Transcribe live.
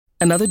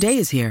Another day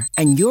is here,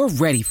 and you're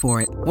ready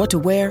for it. What to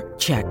wear?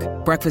 Check.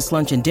 Breakfast,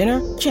 lunch, and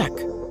dinner? Check.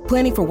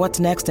 Planning for what's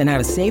next and how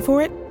to save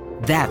for it?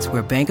 That's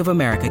where Bank of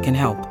America can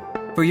help.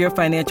 For your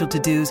financial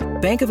to-dos,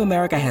 Bank of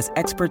America has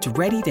experts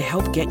ready to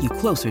help get you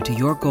closer to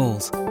your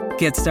goals.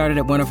 Get started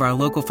at one of our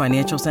local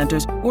financial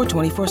centers or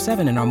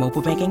 24/7 in our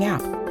mobile banking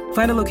app.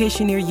 Find a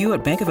location near you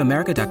at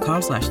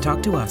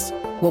bankofamerica.com/talktous.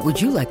 What would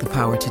you like the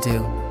power to do?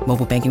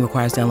 Mobile banking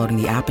requires downloading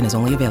the app and is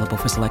only available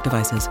for select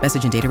devices.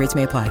 Message and data rates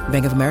may apply.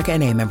 Bank of America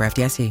N.A., member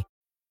FDIC.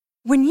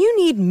 When you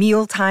need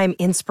mealtime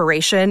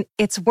inspiration,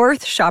 it's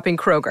worth shopping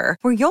Kroger,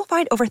 where you'll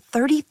find over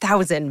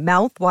 30,000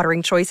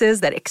 mouth-watering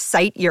choices that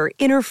excite your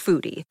inner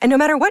foodie. And no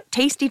matter what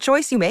tasty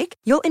choice you make,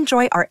 you'll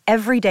enjoy our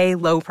everyday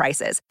low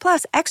prices,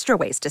 plus extra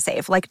ways to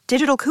save, like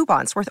digital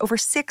coupons worth over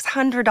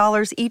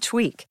 $600 each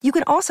week. You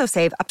can also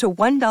save up to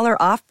 $1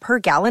 off per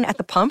gallon at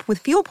the pump with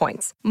fuel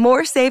points.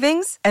 More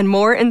savings and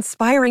more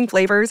inspiring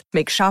flavors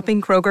make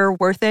shopping Kroger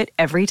worth it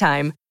every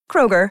time.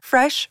 Kroger,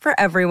 fresh for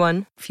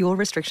everyone. Fuel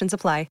restrictions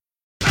apply.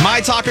 My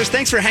Talkers,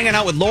 thanks for hanging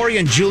out with Lori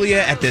and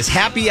Julia at this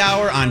happy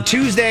hour on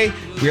Tuesday.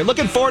 We are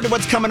looking forward to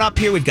what's coming up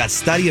here. We've got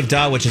Study of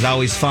Duh, which is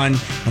always fun.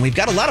 And we've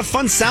got a lot of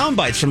fun sound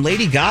bites from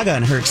Lady Gaga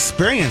and her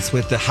experience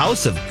with the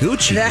House of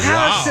Gucci. The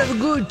House of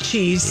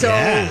Gucci. So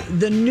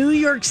the New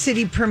York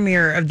City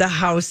premiere of the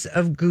House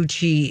of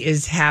Gucci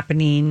is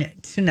happening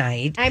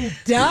tonight. I'm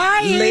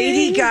dying.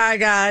 Lady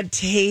Gaga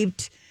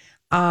taped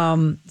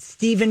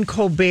Stephen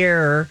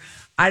Colbert.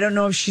 I don't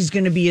know if she's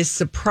going to be a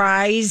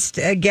surprised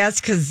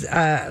guest because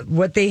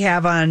what they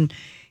have on,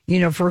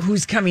 for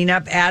who's coming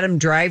up, Adam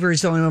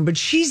Driver's the only one, but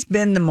she's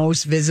been the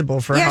most visible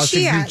for House of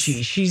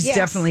Gucci. She's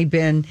definitely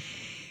been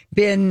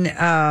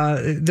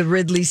the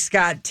Ridley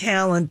Scott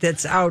talent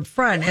that's out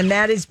front. And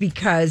that is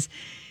because,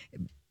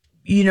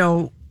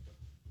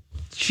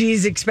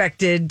 she's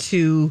expected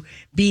to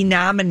be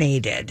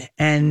nominated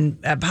and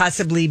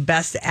possibly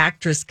Best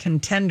Actress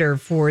contender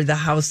for the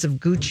House of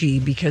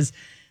Gucci because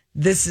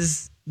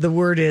the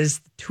word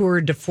is tour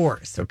de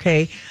force,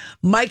 okay?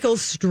 Michael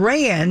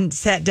Strahan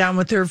sat down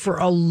with her for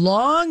a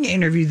long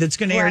interview that's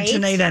going to air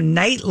tonight on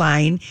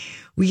Nightline.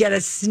 We got a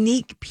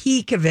sneak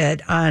peek of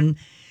it on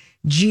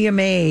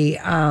GMA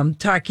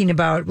talking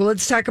about,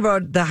 let's talk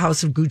about the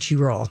House of Gucci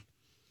role.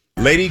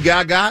 Lady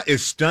Gaga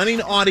is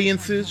stunning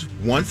audiences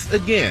once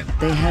again.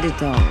 They had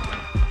it all.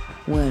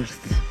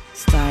 Wealth,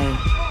 style,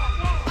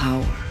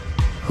 power.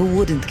 Who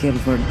wouldn't kill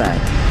for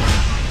that?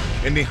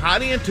 In the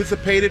highly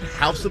anticipated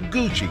House of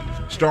Gucci,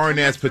 starring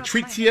as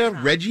Patrizia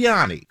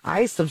Reggiani.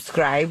 I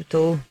subscribe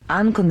to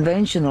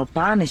unconventional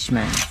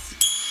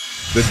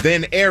punishments. The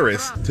then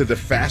heiress to the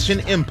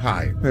fashion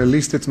empire. At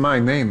least it's my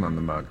name on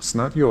the mug. It's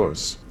not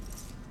yours.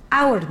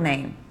 Our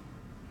name,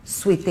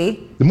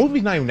 sweetie. The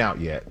movie's not even out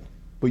yet,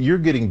 but you're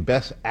getting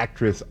Best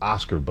Actress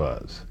Oscar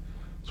buzz.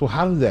 So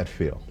how does that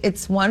feel?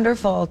 It's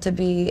wonderful to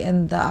be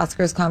in the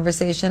Oscars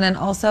conversation. And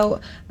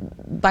also,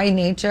 by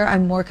nature,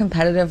 I'm more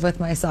competitive with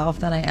myself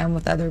than I am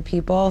with other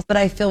people. But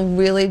I feel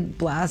really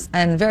blessed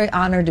and very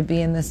honored to be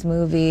in this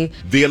movie.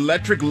 The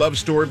electric love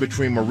story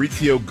between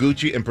Maurizio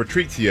Gucci and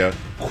Patrizia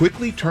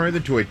quickly turned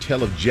into a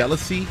tale of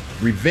jealousy,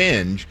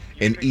 revenge,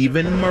 and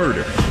even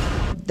murder.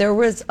 There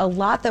was a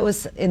lot that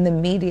was in the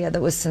media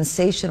that was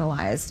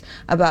sensationalized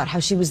about how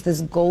she was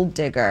this gold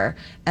digger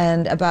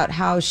and about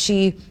how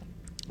she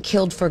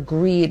killed for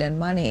greed and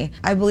money.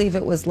 I believe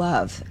it was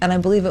love, and I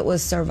believe it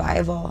was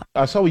survival.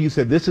 I saw what you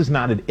said. This is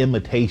not an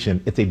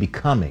imitation, it's a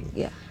becoming.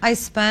 Yeah. I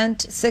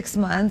spent 6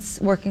 months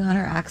working on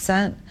her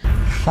accent.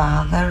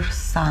 Father,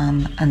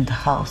 son, and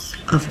House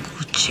of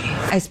Gucci.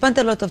 I spent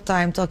a lot of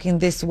time talking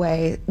this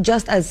way,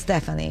 just as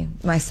Stephanie,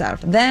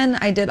 myself. Then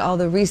I did all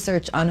the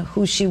research on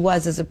who she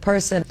was as a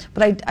person,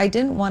 but I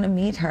didn't want to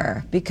meet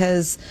her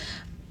because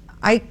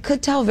I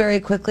could tell very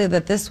quickly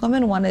that this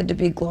woman wanted to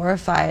be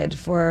glorified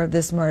for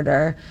this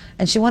murder,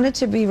 and she wanted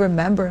to be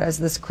remembered as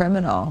this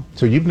criminal.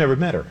 So you've never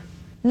met her?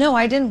 No,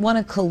 I didn't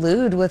want to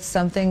collude with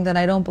something that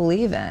I don't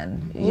believe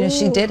in.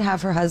 She did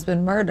have her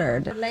husband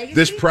murdered.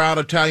 This proud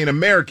Italian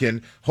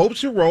American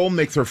hopes her role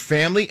makes her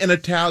family and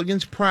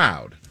Italians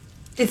proud.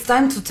 It's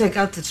time to take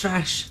out the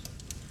trash.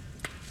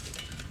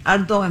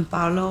 Aldo and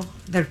Paolo,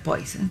 they're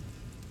poison.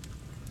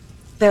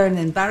 They're an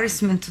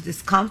embarrassment to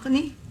this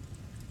company.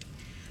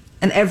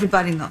 And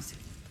everybody knows it.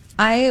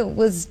 I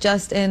was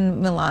just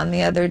in Milan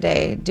the other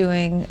day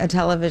doing a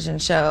television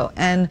show,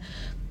 and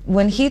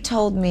when he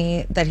told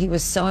me that he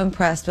was so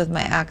impressed with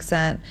my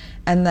accent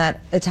and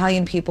that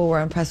Italian people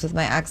were impressed with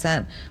my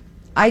accent,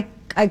 I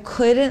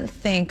couldn't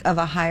think of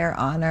a higher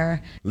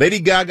honor. Lady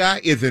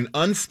Gaga is an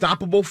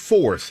unstoppable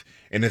force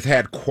and has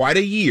had quite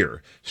a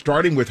year,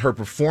 starting with her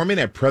performing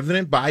at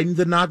President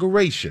Biden's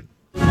inauguration.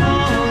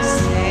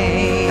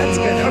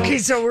 Okay,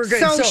 so we're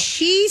good. So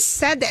she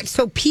said that.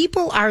 So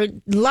people are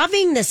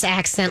loving this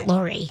accent,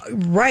 Lori.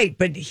 Right,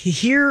 but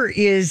here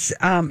is,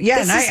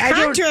 This is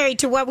contrary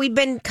to what we've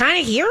been kind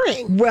of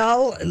hearing.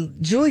 Well,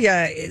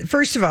 Julia,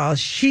 first of all,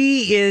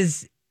 she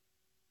is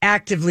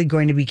actively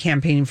going to be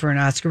campaigning for an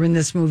Oscar when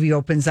this movie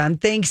opens on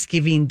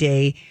Thanksgiving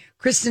Day.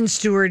 Kristen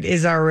Stewart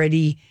is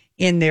already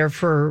in there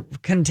for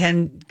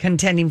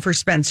contending for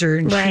Spencer,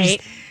 and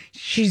Right.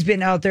 she's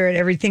been out there at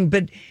everything.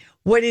 But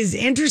what is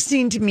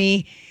interesting to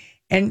me,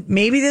 and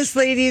maybe this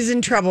lady is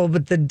in trouble,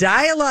 but the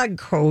dialogue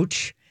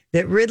coach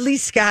that Ridley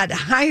Scott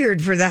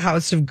hired for the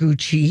House of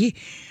Gucci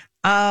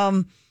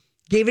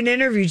gave an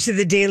interview to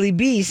the Daily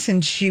Beast,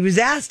 and she was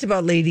asked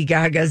about Lady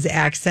Gaga's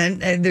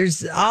accent. And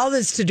there's all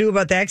this to do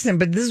about the accent,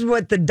 but this is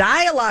what the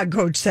dialogue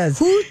coach says.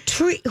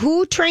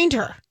 Who trained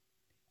her?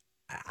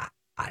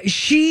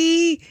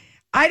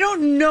 I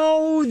don't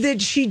know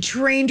that she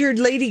trained her.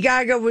 Lady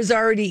Gaga was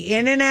already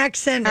in an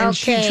accent, and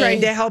she Okay.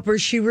 tried to help her.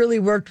 She really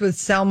worked with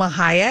Selma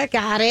Hayek.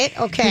 Got it.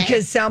 Okay.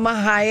 Because Selma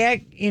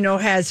Hayek,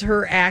 has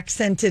her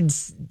accented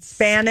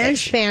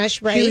Spanish.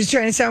 Spanish, right. She was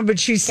trying to sound, but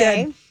she said,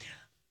 Okay.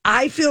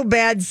 I feel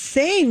bad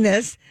saying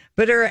this,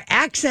 but her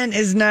accent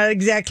is not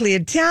exactly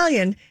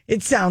Italian.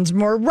 It sounds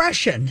more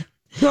Russian.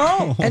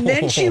 Oh. And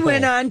then she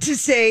went on to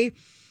say,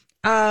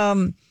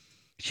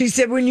 she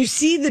said, when you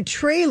see the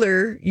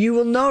trailer, you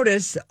will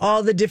notice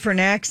all the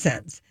different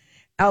accents.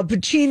 Al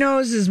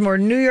Pacino's is more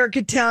New York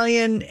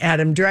Italian.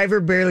 Adam Driver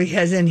barely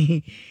has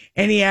any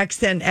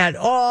accent at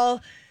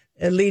all.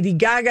 Lady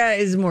Gaga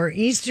is more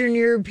Eastern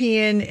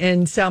European.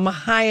 And Salma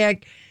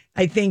Hayek,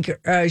 I think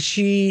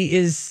she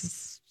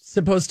is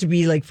supposed to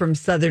be like from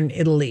Southern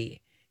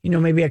Italy.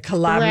 Maybe a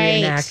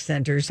Calabrian Right.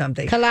 accent or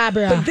something.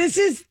 Calabria. But this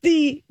is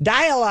the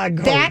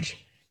dialogue coach.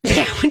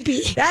 That would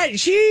be That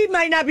she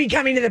might not be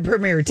coming to the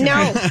premiere no.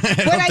 tonight.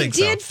 What I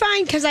did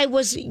find, because I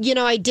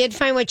did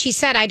find what she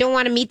said. I don't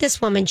want to meet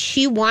this woman.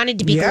 She wanted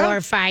to be Yeah.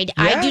 glorified.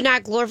 Yeah. I do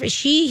not glorify.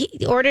 She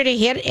ordered a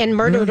hit and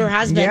murdered her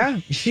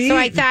husband. Yeah, so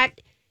I thought.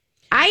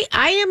 I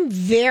am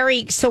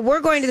very. So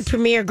we're going to the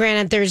premiere, Grant,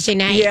 on Thursday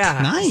night. Yeah,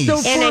 Nice.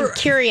 So And I'm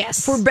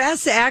curious. for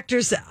Best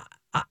Actress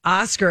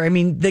Oscar. I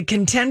mean, the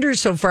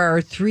contenders so far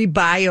are 3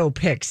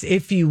 biopics,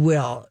 if you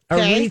will.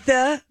 Okay.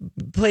 Aretha,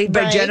 played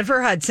by Right.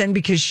 Jennifer Hudson,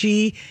 because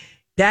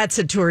that's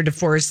a tour de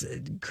force.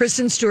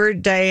 Kristen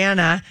Stewart,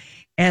 Diana,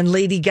 and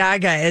Lady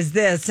Gaga as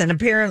this. And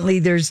apparently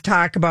there's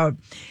talk about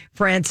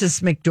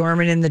Frances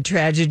McDormand and the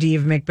tragedy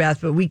of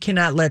Macbeth, but we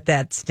cannot let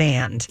that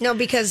stand. No,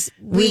 because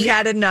We've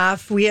had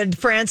enough. We had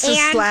Frances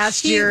and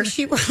last year.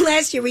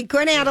 Last year we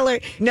couldn't handle her.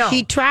 No.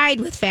 She tried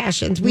with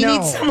fashions. We No.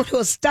 need someone who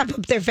will step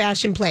up their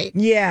fashion plate.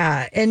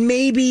 Yeah, and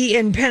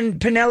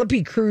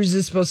Penelope Cruz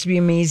is supposed to be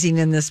amazing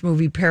in this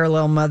movie,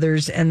 Parallel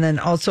Mothers, and then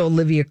also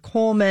Olivia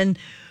Colman,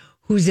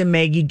 who's in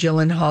Maggie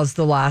Gyllenhaal's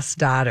The Lost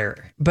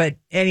Daughter. But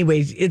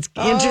anyways, it's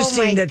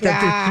interesting that the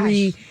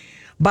 3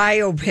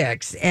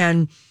 biopics,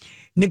 and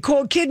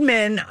Nicole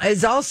Kidman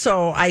is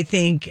also, I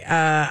think,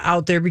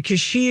 out there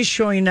because she is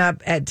showing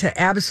up to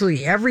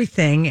absolutely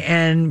everything.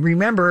 And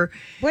remember,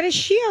 What is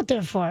she out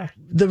there for?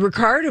 the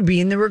Ricardo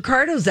being the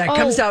Ricardos, that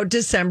comes out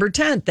December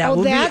 10th. That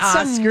will be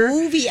Oscar. a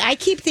movie. I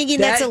keep thinking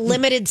that's a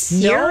limited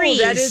series.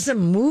 No, that is a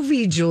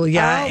movie,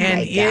 Julia. Oh, and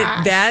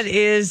my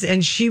gosh.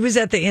 and she was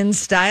at the In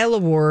Style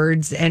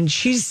Awards, and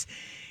she's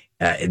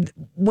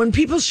when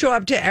people show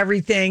up to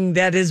everything,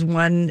 that is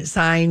one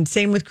sign.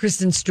 Same with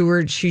Kristen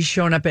Stewart. She's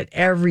shown up at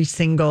every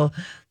single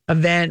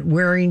event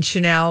wearing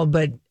Chanel.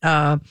 But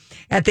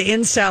at the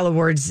In Style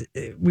Awards,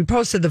 we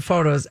posted the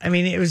photos. I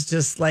mean, it was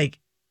just like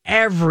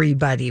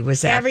everybody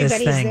was at Everybody's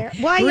this thing. there.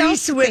 Well, I Reese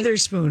also think-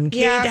 Witherspoon, Kate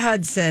Yeah.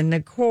 Hudson,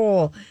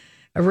 Nicole,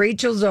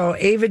 Rachel Zoe,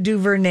 Ava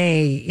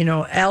DuVernay,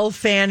 Elle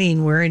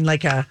Fanning wearing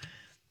like a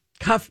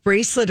cuff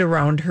bracelet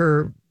around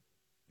her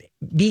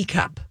B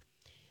cup.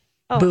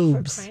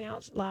 Boobs. For crying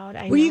out loud.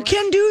 I Well, you know.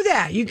 can do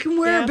that. You can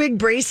wear Yeah. a big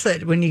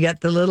bracelet when you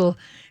get the little,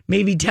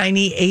 maybe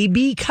tiny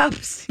AB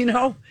cups,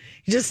 You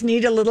just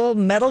need a little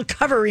metal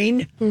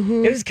covering.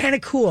 Mm-hmm. It was kind of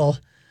cool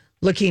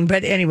looking.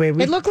 But anyway,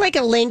 It looked like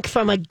a link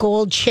from a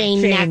gold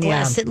chain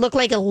necklace. yeah. It looked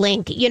like a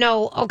link.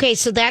 Okay,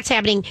 so that's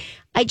happening.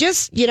 I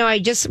just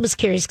was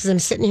curious because I'm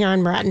sitting here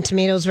on Rotten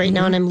Tomatoes right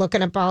now and I'm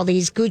looking up all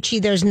these Gucci.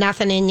 There's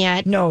nothing in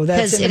yet. No,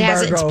 that's an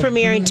it's embargo.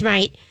 premiering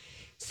tonight.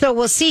 So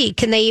we'll see.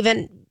 Can they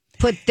even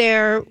put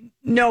their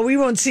No, we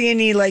won't see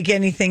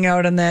anything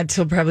out on that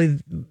till probably,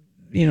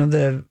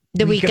 the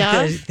week of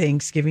of? the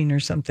Thanksgiving or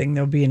something.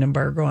 There'll be an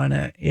embargo on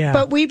it. Yeah.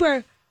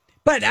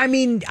 But I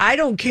mean, I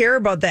don't care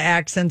about the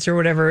accents or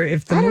whatever.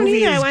 If the I don't movie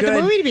either. is I want good,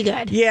 the movie to be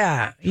good.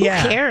 Yeah. Who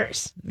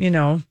cares?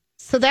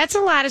 So that's a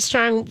lot of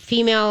strong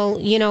female,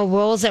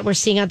 roles that we're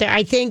seeing out there.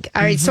 I think,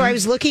 all right, so I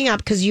was looking up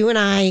because you and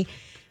I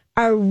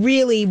are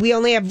we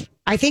only have,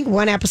 I think,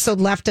 one episode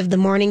left of the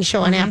morning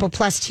show on Apple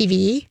Plus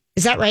TV.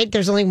 Is that right?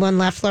 There's only one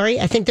left, Lori?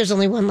 I think there's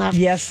only one left.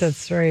 Yes,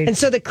 that's right. And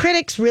so the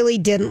critics really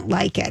didn't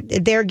like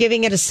it. They're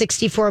giving it a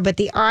 64, but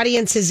the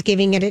audience is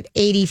giving it an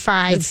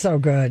 85. It's so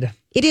good.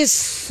 It is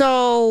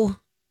so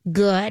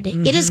good.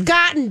 It has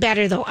gotten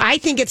better, though. I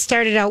think it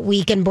started out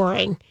weak and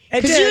boring.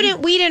 It Because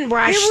did. we didn't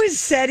rush. It was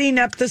setting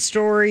up the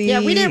story.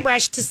 Yeah, we didn't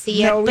rush to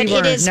see it. No, we but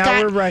weren't. it is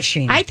Now we're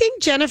rushing. I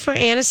think Jennifer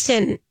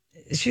Aniston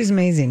She's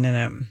amazing in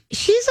it.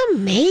 She's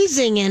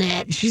amazing in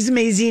it. She's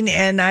amazing,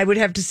 and I would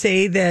have to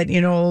say that,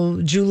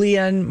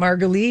 Julia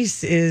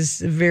Margulies is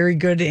very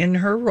good in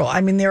her role.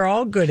 I mean, they're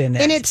all good in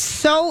it. And it's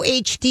so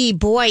HD.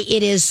 Boy,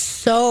 it is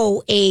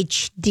so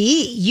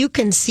HD. You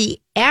can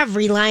see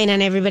every line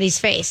on everybody's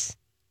face.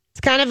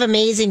 It's kind of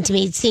amazing to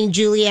me seeing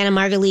Juliana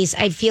Margulies.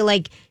 I feel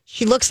like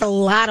she looks a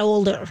lot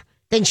older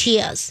than she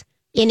is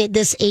in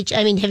this age.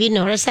 I mean, have you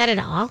noticed that at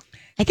all?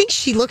 I think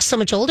she looks so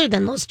much older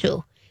than those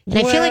two. And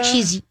I feel like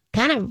she's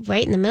kind of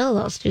right in the middle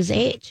of those two's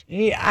age.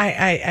 Yeah,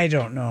 I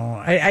don't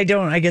know. I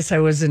don't. I guess I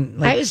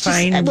wasn't I was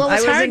fine. just, well, it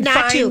was hard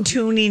not to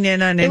tuning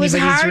in on it anybody's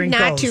was hard wrinkles.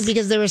 not to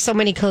because there were so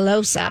many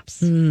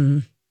close-ups.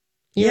 You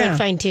weren't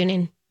fine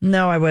tuning.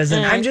 No, I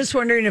wasn't. I'm just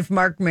wondering if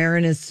Mark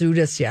Maron has sued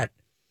us yet.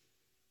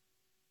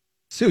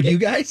 Sued you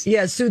guys?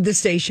 Yeah, sued the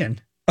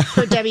station.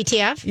 For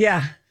WTF?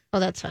 Yeah. Oh,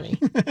 that's funny.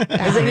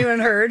 Has anyone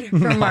heard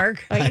from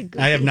Mark? I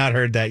have not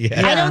heard that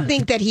yet. I don't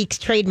think that he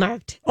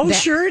trademarked. Oh, that.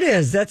 sure it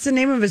is. That's the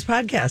name of his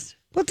podcast.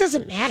 Well, it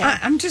doesn't matter.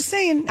 I'm just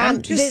saying.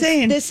 I'm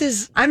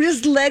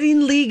just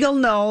letting legal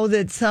know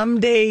that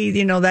someday,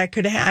 that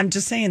could happen. I'm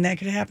just saying that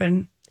could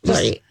happen.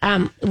 Sorry.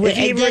 Does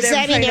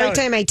that mean every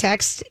time I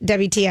text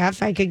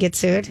WTF, I could get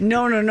sued?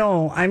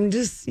 No. I'm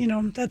just,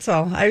 that's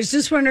all. I was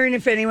just wondering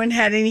if anyone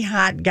had any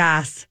hot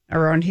goss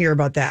around here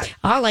about that.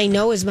 All I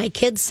know is my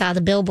kids saw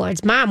the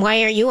billboards. Mom,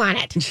 why aren't you on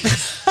it?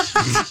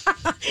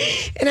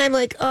 And I'm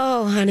like,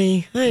 oh,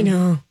 honey, I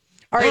know.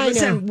 All right,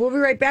 listen, we'll be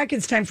right back.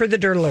 It's time for the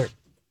Dirt Alert.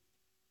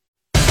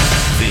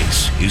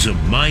 This is a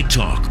My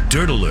Talk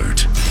Dirt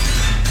Alert.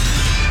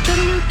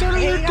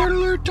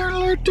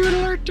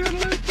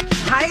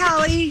 Hi,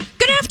 Holly.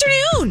 Good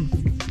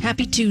afternoon.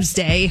 Happy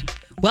Tuesday.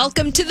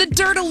 Welcome to the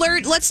Dirt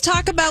Alert. Let's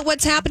talk about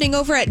what's happening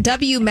over at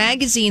W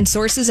Magazine.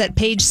 Sources at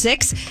page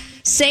 6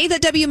 say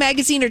that W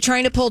Magazine are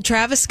trying to pull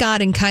Travis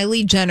Scott and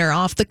Kylie Jenner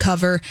off the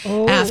cover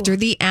after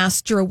the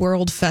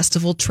Astroworld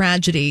Festival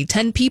tragedy.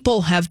 10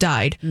 people have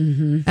died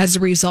as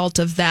a result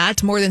of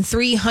that, more than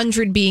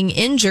 300 being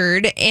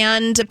injured.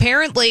 And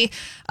apparently,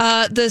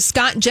 the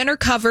Scott Jenner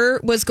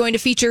cover was going to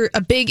feature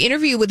a big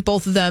interview with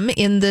both of them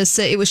in this.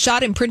 It was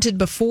shot and printed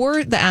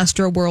before the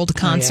Astroworld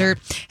concert.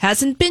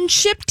 Hasn't been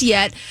shipped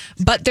yet,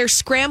 but they're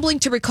scrambling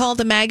to recall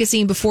the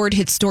magazine before it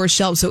hits store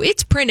shelves. So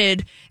it's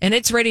printed and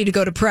it's ready to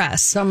go to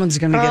press. Someone's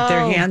going to get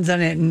their hands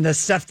on it, and the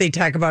stuff they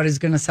talk about is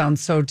going to sound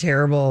so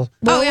terrible.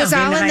 Well, it was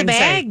all in the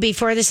bag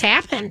before this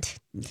happened.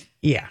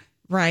 Yeah.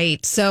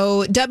 Right.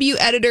 So W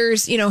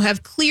editors,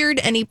 have cleared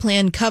any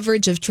planned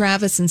coverage of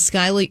Travis and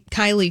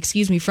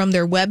Kylie, from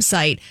their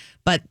website.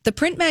 But the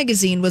print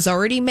magazine was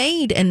already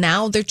made, and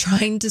now they're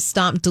trying to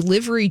stop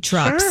delivery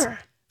trucks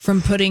from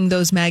putting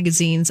those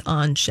magazines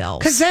on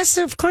shelves. Because this,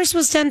 of course,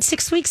 was done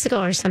 6 weeks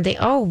ago or something.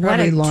 Oh, what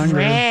probably a longer.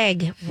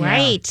 drag.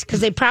 Right. Because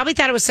they probably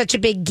thought it was such a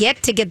big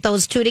get to get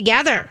those two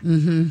together.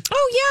 Mm-hmm.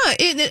 Oh,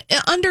 yeah.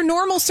 Under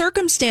normal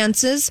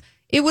circumstances,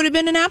 it would have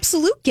been an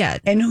absolute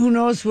get. And who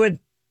knows what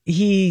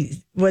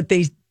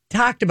they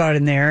talked about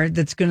in there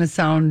that's going to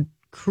sound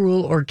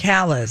cruel or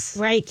callous.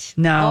 Right.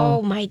 Now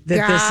oh my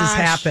that this has gosh.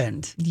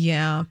 happened.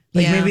 Yeah.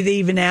 Maybe they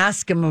even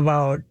ask him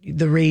about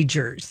the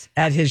Ragers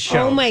at his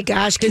show. Oh my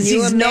gosh. Can Because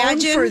you he's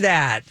imagine known for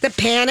that. The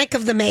panic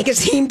of the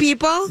magazine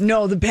people?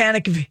 No, the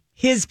panic of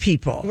his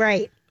people.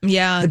 Right.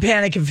 Yeah. The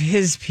panic of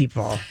his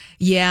people.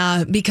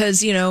 Yeah,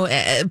 because,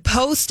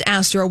 post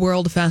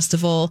Astroworld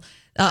Festival,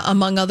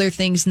 among other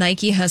things,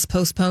 Nike has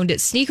postponed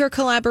its sneaker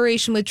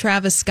collaboration with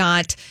Travis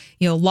Scott.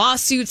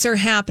 Lawsuits are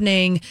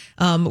happening.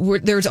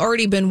 There's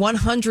already been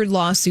 100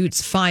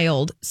 lawsuits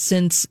filed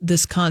since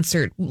this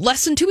concert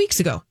less than 2 weeks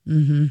ago.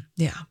 Mm-hmm.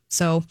 Yeah.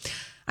 So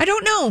I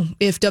don't know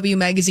if W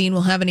Magazine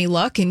will have any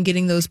luck in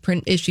getting those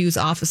print issues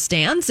off of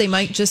stands. They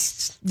might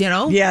just,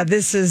 Yeah,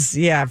 this is,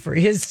 for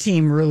his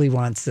team really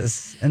wants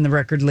this and the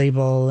record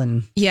label.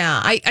 And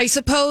yeah, I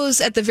suppose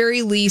at the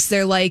very least,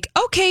 they're like,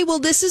 okay, well,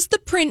 this is the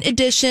print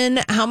edition.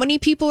 How many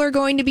people are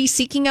going to be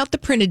seeking out the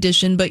print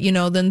edition? But,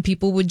 then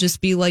people would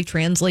just be like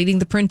translating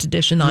the print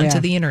edition onto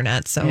the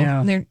internet.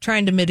 So they're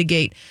trying to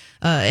mitigate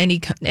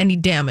any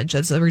damage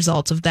as a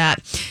result of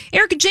that.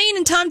 Erica Jane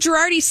and Tom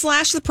Girardi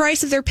slashed the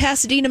price of their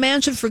Pasadena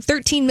mansion from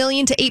 $13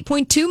 million to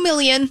 $8.2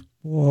 million.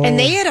 Whoa. And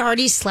they had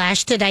already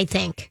slashed it, I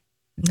think.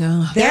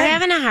 No, they're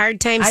having a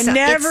hard time. I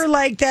never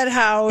liked that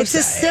house. It's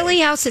a silly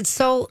house. It's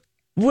so.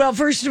 Well,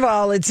 first of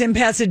all, it's in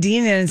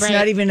Pasadena, and it's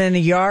not even in a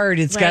yard.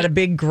 It's got a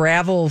big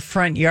gravel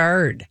front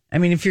yard. I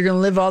mean, if you're going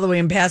to live all the way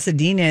in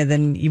Pasadena,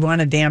 then you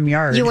want a damn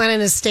yard. You want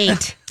an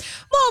estate.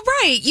 Well,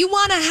 right. You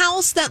want a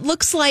house that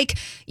looks like,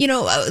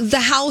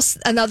 the house,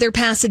 another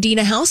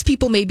Pasadena house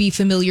people may be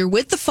familiar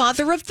with, the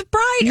Father of the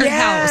Bride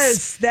house.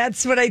 Yes,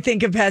 that's what I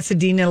think of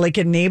Pasadena, like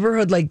a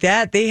neighborhood like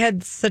that. They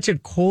had such a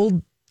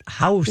cold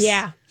house.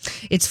 Yeah.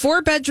 It's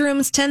 4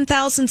 bedrooms,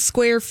 10,000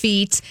 square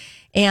feet.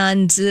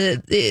 And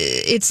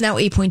it's now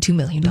 $8.2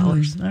 million. All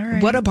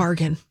right. What a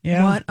bargain.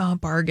 Yeah. What a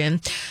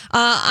bargain.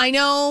 I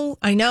know.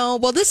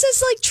 Well, this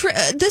is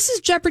this is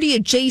Jeopardy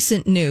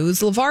adjacent news.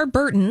 LeVar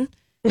Burton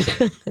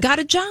got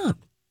a job,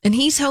 and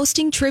he's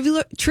hosting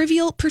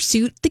Trivial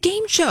Pursuit, the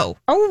game show.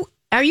 Oh,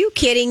 Are you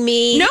kidding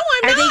me? No,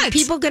 I'm not. Are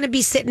people going to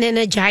be sitting in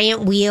a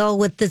giant wheel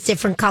with the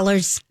different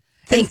colors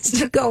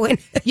things to go in?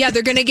 Yeah,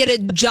 they're going to get a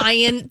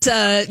giant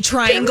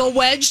triangle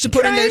wedge to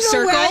put in their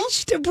circle.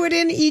 Wedge to put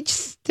in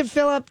each to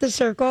fill up the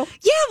circle.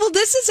 Yeah, well,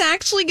 this is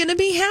actually going to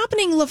be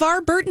happening.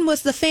 LeVar Burton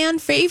was the fan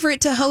favorite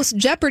to host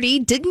Jeopardy,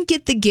 didn't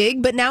get the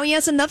gig, but now he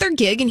has another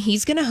gig and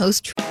he's going to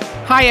host.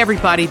 Hi,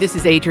 everybody. This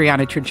is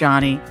Adriana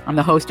Trajani. I'm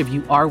the host of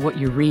You Are What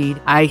You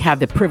Read. I have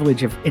the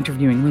privilege of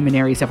interviewing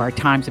luminaries of our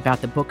times about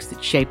the books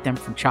that shaped them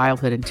from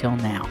childhood until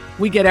now.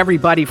 We get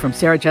everybody from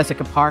Sarah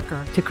Jessica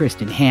Parker to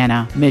Kristen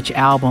Hanna, Mitch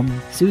Albom,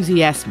 Susie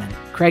Essman,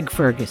 Craig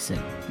Ferguson,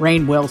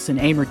 Rainn Wilson,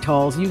 Amor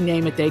Tolls, you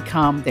name it, they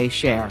come, they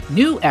share.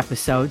 New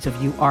episodes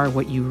of You Are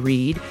What You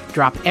Read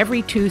drop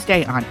every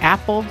Tuesday on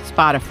Apple,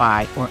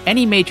 Spotify, or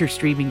any major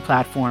streaming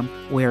platform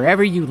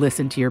wherever you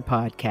listen to your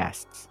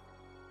podcasts.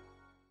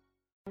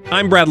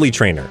 I'm Bradley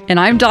Trainer. And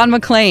I'm Don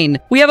McClain.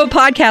 We have a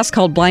podcast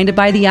called Blinded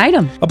by the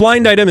Item. A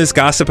blind item is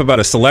gossip about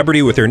a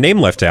celebrity with their name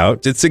left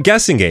out. It's a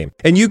guessing game,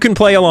 and you can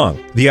play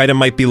along. The item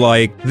might be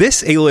like,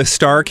 this A-list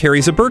star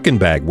carries a Birkin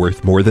bag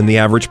worth more than the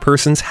average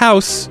person's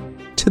house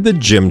to the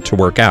gym to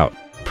work out.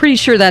 Pretty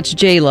sure that's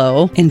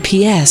J-Lo. And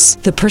P.S.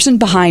 the person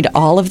behind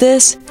all of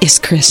this is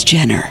Kris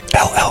Jenner,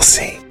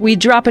 LLC. We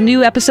drop a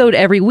new episode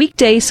every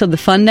weekday so the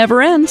fun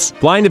never ends.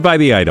 Blinded by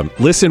the Item.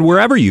 Listen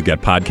wherever you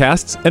get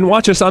podcasts and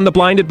watch us on the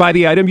Blinded by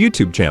the Item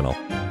YouTube channel.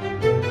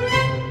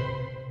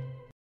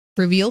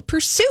 Trivial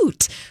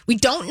Pursuit. We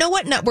don't know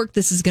what network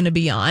this is going to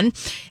be on.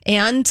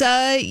 And,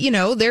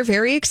 they're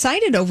very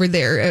excited over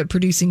there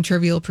producing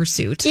Trivial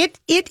Pursuit.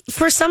 It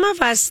for some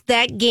of us,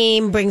 that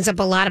game brings up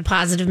a lot of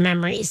positive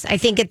memories. I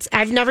think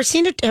I've never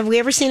seen it. Have we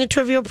ever seen a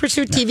Trivial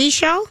Pursuit TV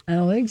show? I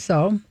don't think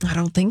so. I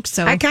don't think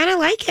so. I kind of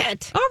like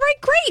it. All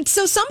right, great.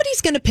 So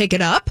somebody's going to pick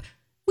it up.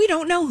 We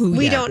don't know who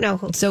We yet. don't know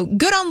who. So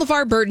good on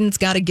LeVar Burton's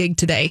got a gig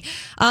today.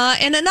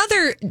 And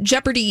another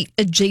Jeopardy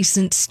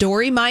adjacent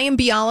story. Mayim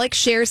Bialik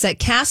shares that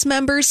cast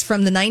members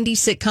from the 90s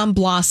sitcom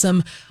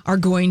Blossom are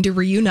going to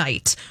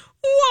reunite.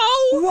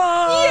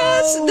 Whoa!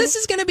 Yes, this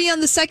is going to be on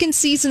the second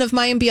season of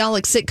Mayim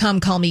Bialik's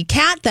sitcom Call Me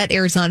Kat that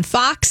airs on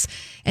Fox.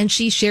 And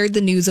she shared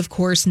the news, of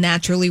course,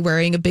 naturally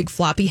wearing a big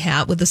floppy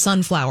hat with a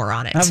sunflower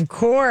on it. Of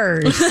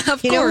course.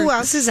 You know who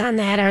else is on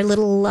that? Our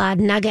little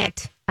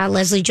nugget.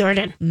 Leslie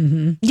Jordan.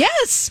 Mm-hmm.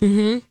 Yes.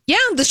 Mm-hmm. Yeah,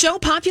 the show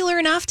popular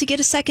enough to get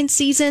a second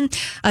season.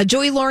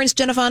 Joey Lawrence,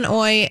 Jenna Von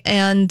Oy,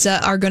 and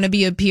are going to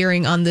be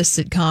appearing on this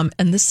sitcom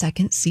and the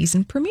second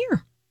season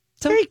premiere.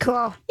 So, very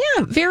cool.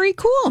 Yeah, very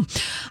cool.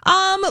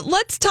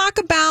 Let's talk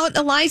about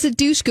Eliza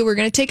Dushku. We're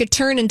going to take a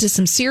turn into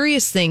some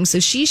serious things. So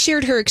she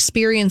shared her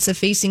experience of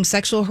facing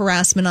sexual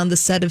harassment on the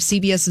set of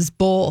CBS's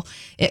Bull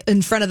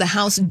in front of the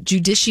House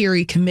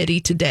Judiciary Committee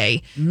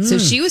today. So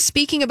she was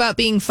speaking about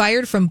being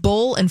fired from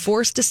Bull and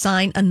forced to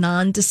sign a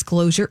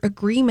non-disclosure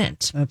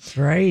agreement. That's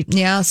right.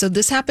 Yeah, so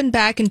this happened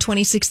back in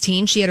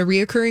 2016. She had a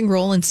reoccurring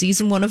role in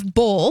season 1 of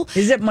Bull.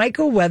 Is it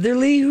Michael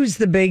Weatherly who's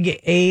the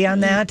big A on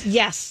that?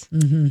 Yes.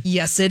 Mm-hmm.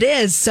 Yes, it is.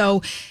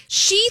 So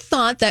she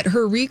thought that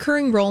her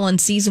recurring role on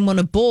season 1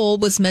 of Bull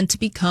was meant to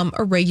become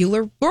a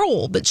regular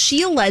role, but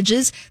she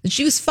alleges that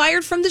she was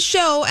fired from the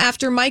show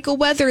after Michael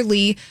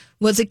Weatherly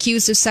was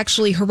accused of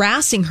sexually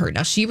harassing her.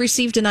 Now, she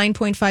received a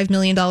 $9.5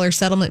 million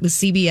settlement with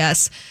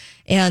CBS,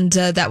 and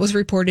that was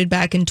reported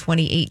back in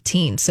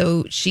 2018.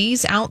 So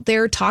she's out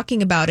there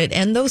talking about it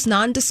and those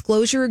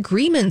non-disclosure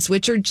agreements,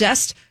 which are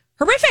just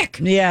horrific.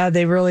 Yeah,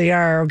 they really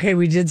are. Okay,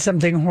 we did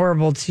something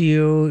horrible to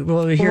you.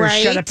 Well, here,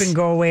 Right. shut up and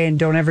go away and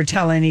don't ever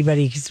tell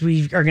anybody because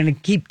we are going to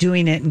keep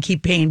doing it and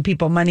keep paying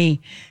people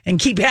money and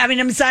keep having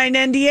them sign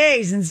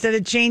NDAs instead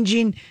of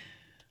changing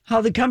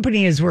how the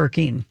company is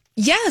working.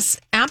 Yes,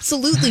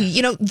 absolutely.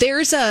 You know,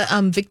 there's a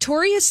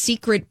Victoria's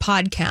Secret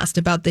podcast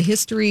about the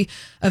history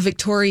of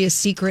Victoria's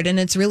Secret, and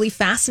it's really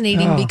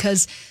fascinating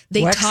because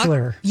they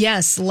Wexler. talk.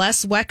 Yes,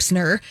 Les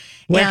Wexner.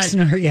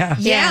 Wexner, yeah.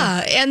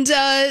 Yeah. And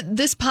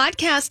this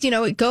podcast, you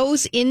know, it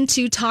goes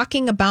into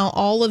talking about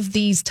all of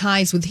these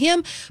ties with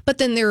him, but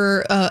then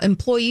there are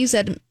employees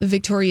at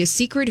Victoria's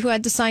Secret who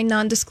had to sign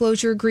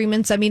non-disclosure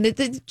agreements. I mean,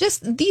 it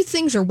just these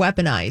things are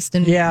weaponized.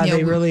 And Yeah, you know,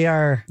 they really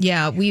are.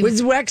 Yeah.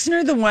 Was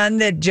Wexner the one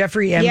that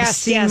Jeffrey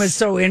Epstein was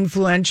so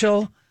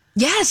influential?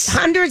 Yes.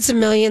 Hundreds of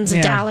millions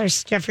of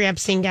dollars Jeffrey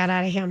Epstein got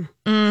out of him.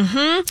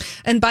 Mm-hmm.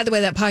 And by the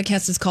way, that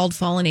podcast is called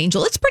Fallen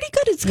Angel. It's pretty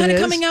good. It's kind of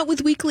coming out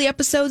with weekly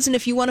episodes. And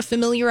if you want to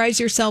familiarize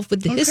yourself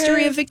with the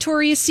history of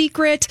Victoria's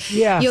Secret,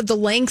 you know, the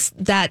lengths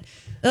that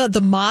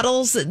the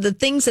models, the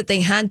things that they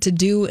had to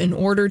do in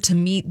order to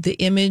meet the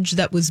image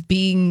that was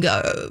being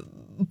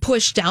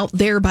pushed out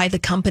there by the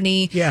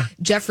company. Yeah.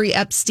 Jeffrey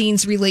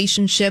Epstein's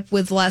relationship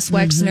with Les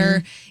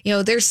Wexner. You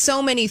know, there's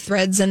so many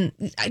threads and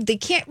they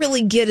can't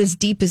really get as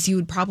deep as you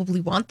would probably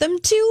want them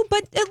to,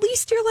 but at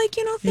least you're like,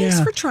 you know,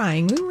 thanks for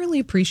trying. We really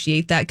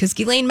appreciate that because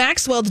Ghislaine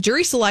Maxwell, the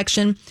jury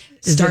selection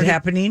started. Is it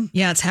happening?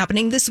 Yeah, it's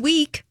happening this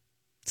week.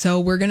 So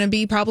we're going to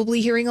be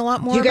probably hearing a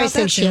lot more You about guys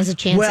think that she soon. has a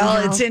chance?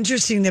 Well, it's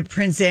interesting that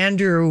Prince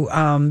Andrew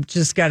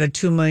just got a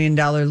 $2 million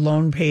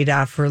loan paid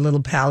off for a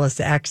little palace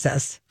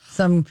access.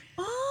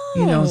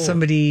 You know,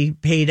 somebody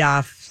paid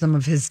off some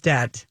of his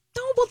debt.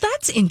 Oh, well,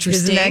 that's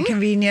interesting. Isn't that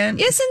convenient?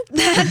 Isn't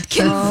that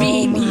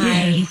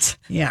convenient?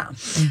 Yeah.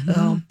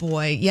 Oh,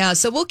 boy. Yeah.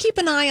 So we'll keep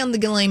an eye on the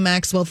Ghislaine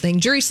Maxwell thing.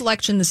 Jury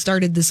selection has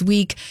started this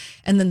week,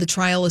 and then the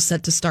trial is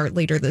set to start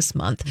later this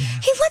month. Yeah.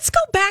 Hey, let's go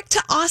back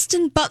to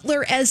Austin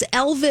Butler as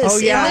Elvis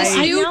in this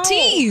new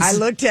tease. I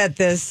looked at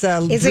this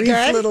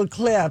brief little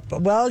clip.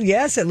 Well,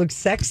 yes, it looks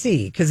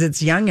sexy because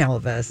it's young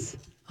Elvis.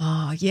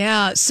 Oh,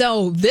 yeah.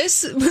 So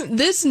this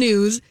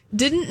news,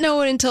 didn't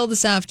know it until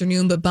this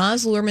afternoon, but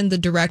Baz Luhrmann, the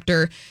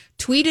director,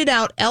 tweeted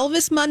out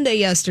Elvis Monday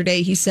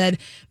yesterday. He said,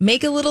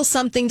 make a little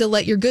something to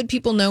let your good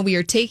people know we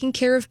are taking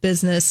care of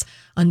business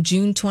on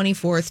June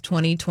 24th,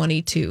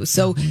 2022.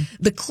 So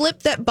the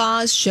clip that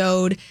Baz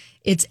showed,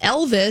 it's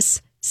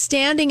Elvis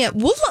standing at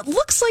what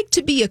looks like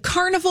to be a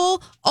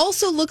carnival,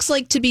 also looks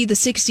like to be the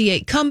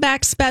 68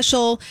 comeback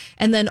special,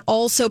 and then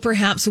also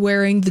perhaps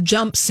wearing the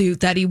jumpsuit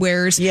that he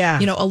wears,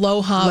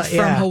 Aloha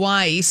from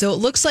Hawaii. So it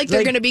looks like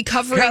they're going to be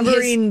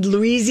covering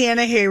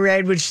Louisiana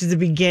Hayride, which is the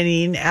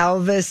beginning,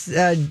 Elvis,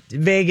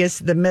 Vegas,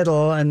 the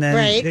middle, and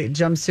then the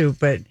jumpsuit.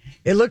 But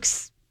it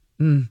looks...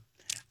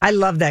 I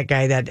love that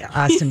guy, that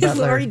Austin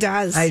Butler. Lori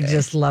does. I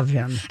just love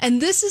him.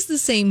 And this is the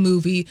same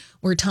movie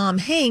where Tom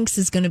Hanks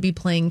is going to be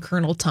playing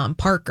Colonel Tom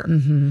Parker.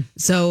 Mm-hmm.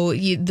 So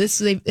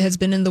this has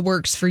been in the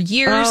works for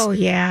years. Oh,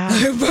 yeah.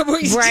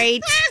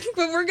 Right.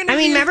 But we're going to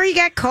remember he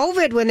got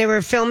COVID when they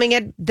were filming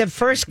it, the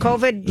first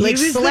COVID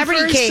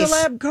celebrity case.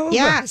 Celeb COVID.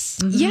 Yes.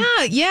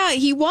 Mm-hmm. Yeah,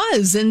 he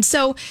was. And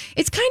so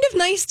it's kind of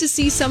nice to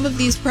see some of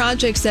these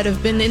projects that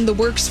have been in the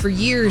works for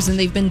years and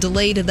they've been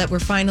delayed and that we're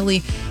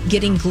finally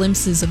getting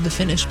glimpses of the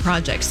finished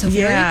project. So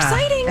very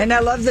exciting. And I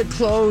love the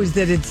clothes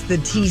that it's the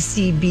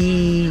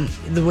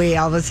TCB, the way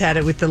Elvis had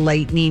it with the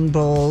lightning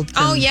bolt.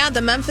 Oh, yeah, the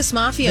Memphis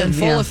Mafia in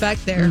full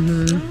effect there.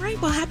 Mm-hmm. All right,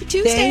 well, happy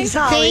Tuesday. Thanks,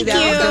 Holly. Thank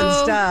that you. was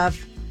good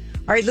stuff.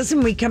 All right,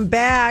 listen, we come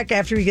back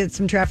after we get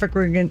some traffic.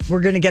 We're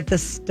gonna get the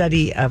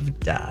study of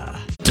duh.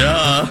 This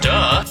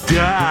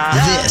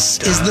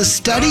is the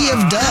study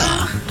of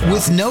duh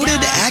with noted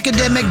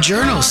academic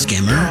journal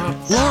skimmer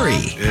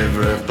Lori.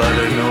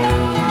 Everybody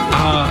knows.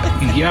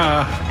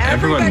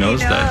 Everyone knows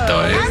that,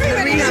 duh.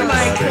 The reason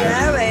why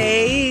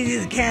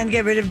Chloe can't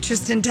get rid of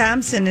Tristan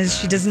Thompson is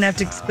she doesn't have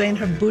to explain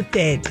her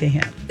booty to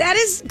him. That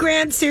is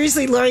Grant.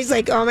 Seriously, Lori's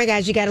like, oh my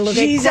gosh, you got to look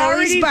at Chloe's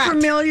already butt.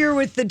 familiar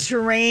with the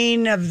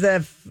terrain of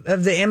the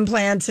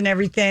implants and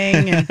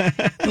everything. And,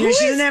 she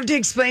doesn't have to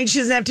explain. She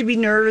doesn't have to be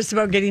nervous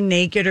about getting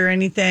naked or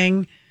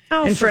anything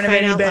in front of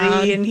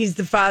anybody. And he's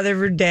the father of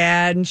her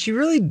dad. And she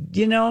really,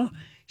 she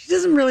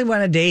doesn't really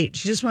want to date.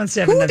 She just wants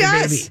to have another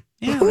baby.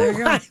 Yeah, there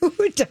you go.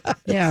 Who does?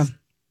 Yeah.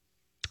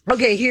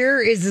 Okay,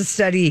 here is a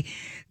study.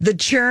 The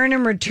churn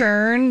and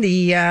return,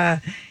 the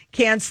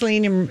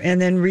canceling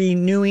and then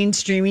renewing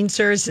streaming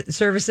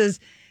services.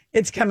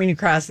 It's coming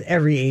across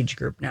every age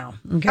group now.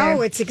 Okay.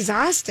 Oh, it's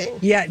exhausting.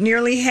 Yeah,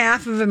 nearly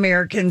half of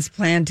Americans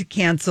plan to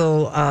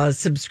cancel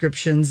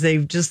subscriptions.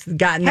 They've just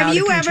gotten out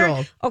of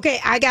control.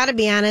 Okay, I got to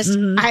be honest.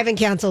 Mm-hmm. I haven't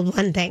canceled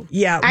one thing.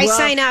 Yeah. I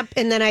sign up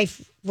and then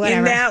whatever.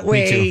 In that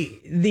way,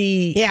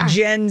 the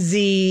Gen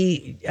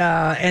Z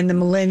and the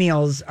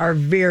millennials are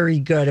very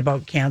good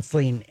about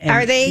canceling. And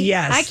are they?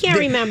 Yes. I can't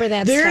remember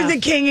that They're stuff. the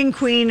king and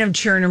queen of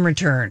churn and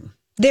return.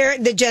 They're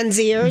the Gen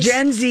Zers?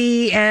 Gen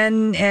Z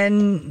and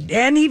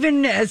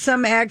even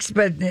some X,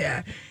 but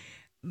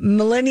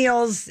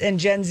millennials and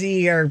Gen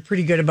Z are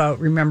pretty good about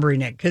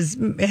remembering it. Because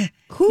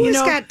who's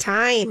got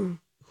time?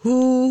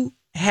 Who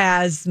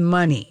has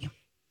money?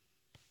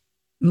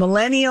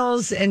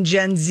 Millennials and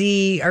Gen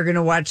Z are going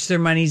to watch their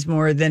monies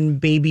more than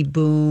Baby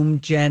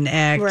Boom, Gen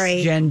X,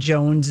 Gen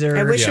Jones.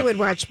 I wish I would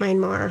watch mine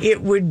more.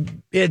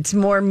 It's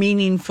more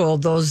meaningful.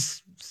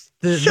 Those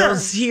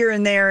here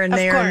and there and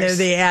there and there,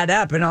 they add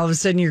up, and all of a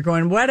sudden you're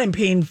going, "What? I'm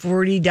paying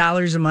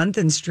 $40 a month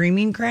in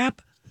streaming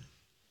crap."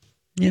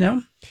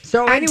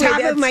 So on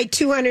top of my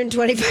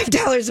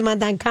 $225 a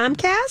month on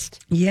Comcast?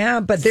 Yeah,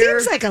 but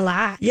seems like a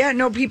lot. Yeah,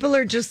 no, people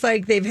are just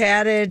like, they've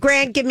had it.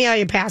 Grant, give me all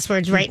your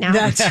passwords right now.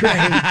 That's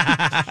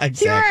right.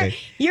 Exactly.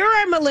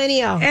 You're a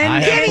millennial.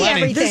 And give me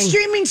everything. The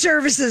streaming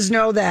services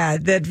know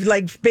that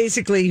like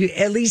basically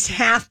at least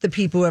half the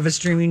people who have a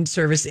streaming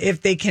service,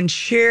 if they can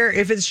share,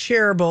 if it's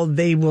shareable,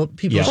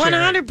 people share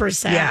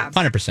 100%. Yeah.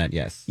 100%,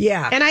 yes.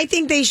 Yeah. And I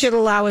think they should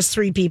allow us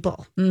 3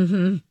 people.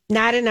 Mm-hmm.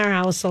 Not in our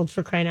household,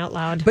 for crying out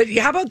loud. But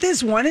how about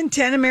this? 1 in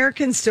 10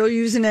 Americans still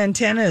use an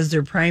antenna as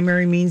their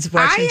primary means of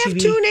watching TV. I have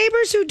 2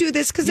 neighbors who do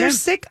this because they're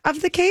sick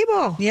of the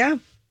cable. Yeah.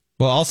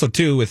 Well, also,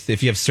 too,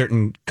 if you have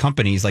certain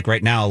companies, like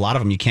right now, a lot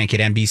of them, you can't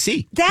get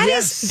NBC. That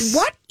is,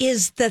 what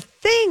is the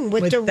thing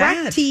with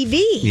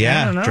DirecTV?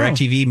 Yeah,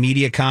 DirecTV,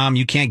 Mediacom,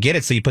 you can't get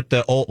it. So you put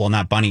the old, well,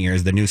 not bunny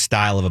ears, the new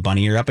style of a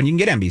bunny ear up, and you can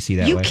get NBC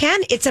that way. You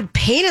can. It's a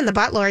pain in the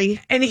butt,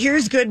 Lori. And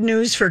here's good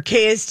news for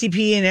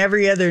KSTP and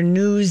every other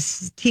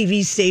news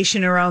TV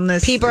station around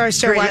this. People are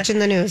still watching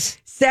the news.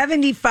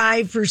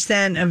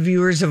 75% of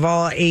viewers of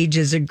all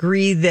ages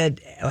agree that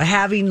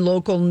having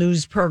local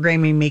news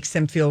programming makes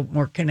them feel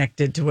more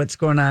connected to what's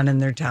going on in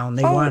their town.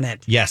 They want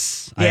it.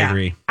 Yes, I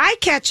agree. I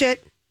catch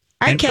it.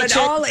 But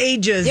all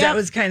ages, Yep. that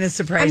was kind of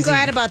surprising. I'm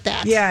glad about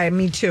that. Yeah,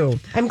 me too.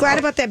 I'm glad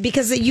about that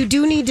because you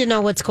do need to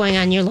know what's going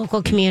on in your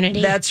local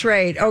community. That's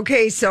right.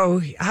 Okay, so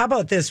how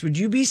about this? Would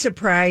you be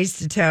surprised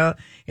to tell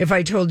if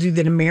I told you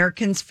that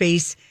Americans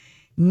face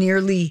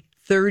nearly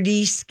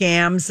 30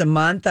 scams a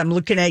month? I'm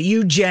looking at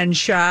you, Jen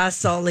Shaw,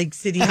 Salt Lake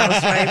City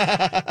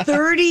housewife.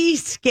 30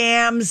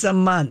 scams a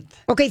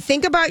month. Okay,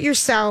 think about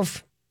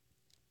yourself.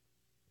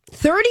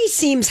 30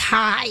 seems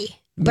high,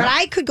 but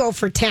I could go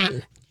for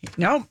 10.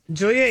 No,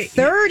 Julia,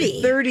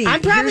 30.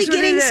 I'm probably Here's what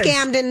getting it is.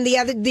 scammed, and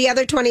the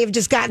other 20 have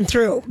just gotten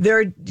through.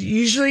 They're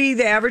usually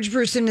the average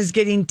person is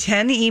getting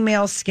 10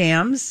 email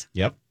scams.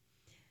 Yep.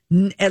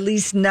 At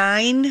least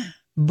 9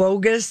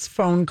 bogus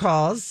phone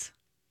calls.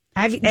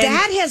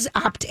 That has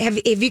upped. Have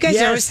you guys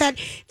noticed that?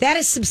 That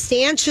has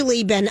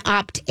substantially been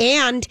upped,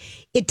 and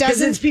it Because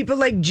doesn't. it's people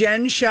like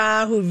Jen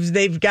Shaw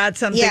they've got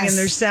something Yes. and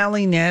they're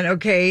selling it.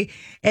 Okay,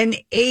 and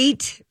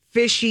 8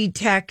 fishy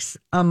texts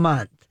a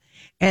month.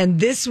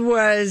 And this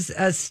was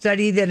a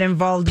study that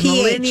involved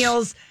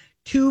millennials,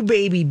 2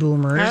 baby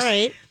boomers. All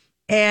right.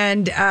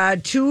 And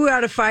 2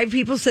 out of 5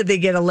 people said they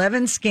get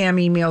 11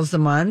 scam emails a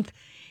month.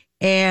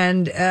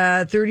 And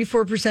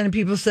 34% of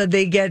people said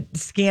they get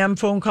scam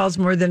phone calls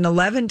more than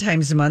 11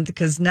 times a month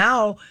because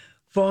now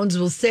phones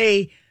will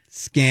say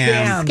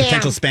Scam,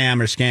 potential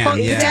spam or scam. Oh,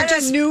 is that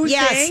a new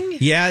thing?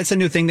 Yeah, it's a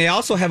new thing. They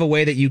also have a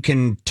way that you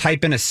can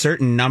type in a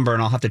certain number,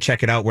 and I'll have to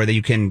check it out, where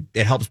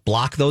it helps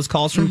block those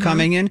calls from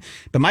coming in.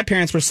 But my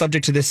parents were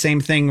subject to this same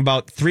thing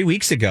about 3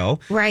 weeks ago.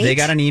 Right. They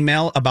got an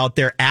email about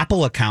their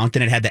Apple account,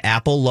 and it had the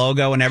Apple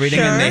logo and everything,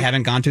 and they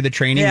haven't gone through the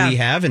training we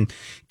have, and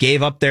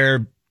gave up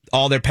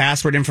all their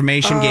password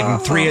information, gave them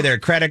 3 of their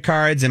credit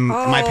cards, and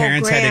my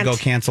parents had to go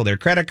cancel their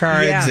credit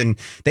cards, and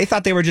they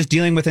thought they were just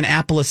dealing with an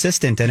Apple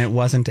assistant, and it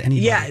wasn't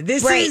anybody. Yeah,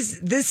 this is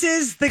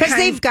the because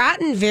they've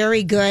gotten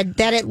very good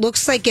that it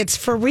looks like it's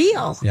for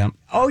real. Yeah.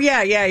 Oh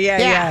yeah.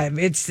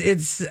 It's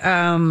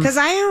because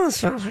I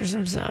almost fell for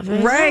some stuff.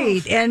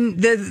 Right, and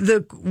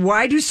the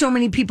why do so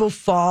many people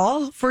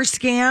fall for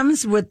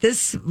scams? What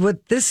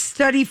this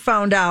study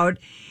found out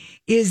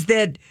is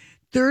that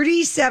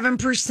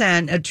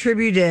 37%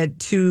 attribute it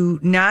to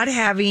not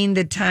having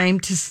the time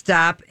to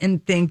stop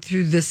and think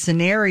through the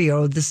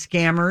scenario the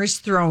scammer is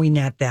throwing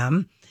at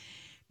them,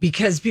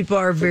 because people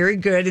are very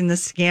good in the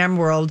scam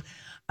world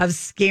of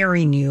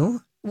scaring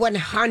you.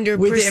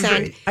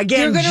 100%.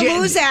 Again, you're going to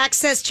lose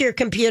access to your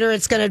computer.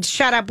 It's going to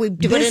shut up.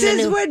 This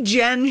is what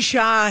Jen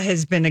Shaw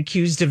has been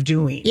accused of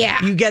doing.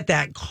 Yeah. You get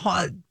that.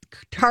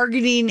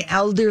 Targeting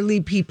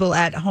elderly people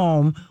at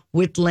home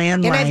with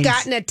landlines. And I've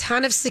gotten a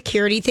ton of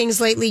security things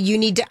lately. You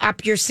need to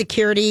up your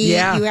security.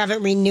 Yeah. You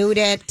haven't renewed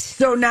it.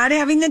 So not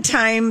having the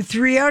time,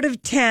 3 out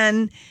of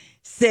 10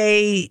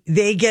 say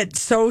they get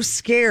so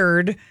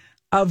scared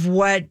of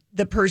what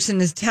the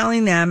person is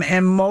telling them.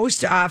 And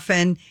most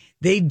often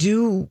they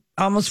do,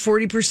 almost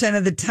 40%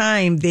 of the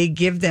time, they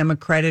give them a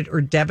credit or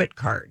debit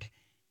card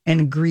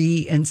and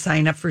agree and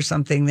sign up for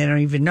something they don't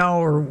even know,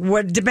 or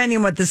what, depending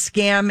on what the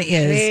scam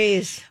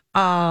is.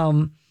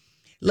 Jeez.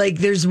 Like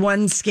there's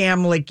one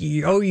scam, like,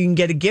 you can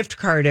get a gift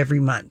card every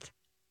month.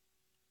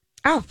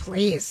 Oh,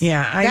 please.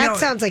 Yeah, I know. That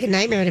sounds like a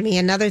nightmare to me.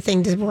 Another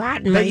thing to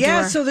rot in my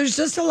door. So there's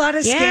just a lot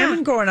of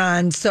scamming going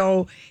on.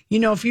 So,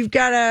 if you've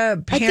got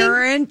a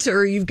parent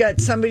or you've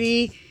got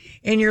somebody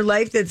in your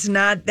life that's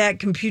not that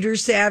computer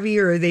savvy,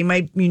 or they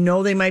might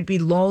be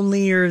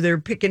lonely, or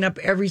they're picking up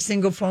every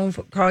single phone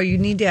call, you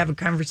need to have a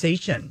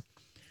conversation.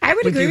 I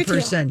would agree with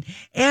person. You.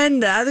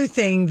 And the other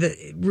thing that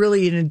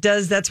really, and it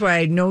does, that's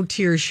why no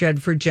tears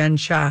shed for Jen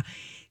Shaw.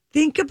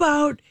 Think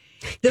about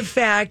the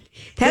fact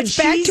that's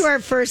that back to our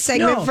first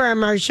segment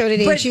from our show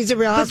today. She's a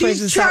Real Housewives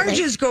of these Salt Lake.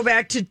 charges go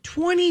back to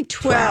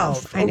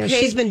 2012. I know,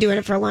 she's been doing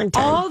it for a long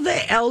time. All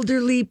the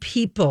elderly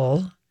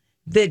people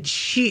that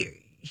she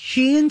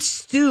and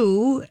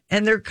Stu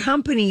and their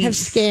company have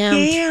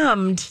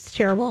scammed. It's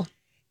terrible.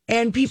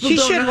 And people she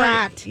don't should know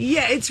rot.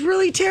 Yeah, it's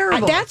really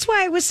terrible. That's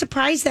why I was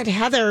surprised that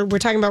Heather, we're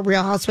talking about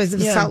Real Housewives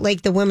of Salt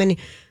Lake, the woman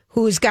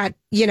who's got,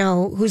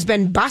 who's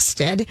been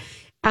busted.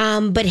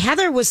 But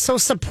Heather was so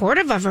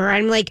supportive of her.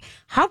 I'm like,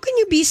 how can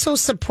you be so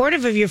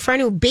supportive of your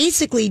friend who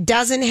basically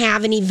doesn't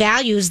have any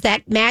values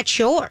that match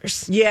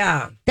yours?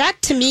 Yeah.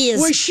 That to me is...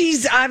 Well,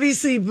 she's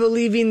obviously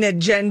believing that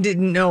Jen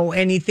didn't know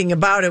anything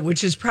about it,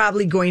 which is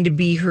probably going to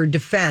be her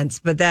defense,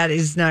 but that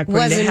is not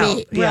going to help.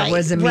 Me. Yeah, right. It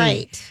wasn't me.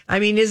 Right. I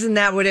mean, isn't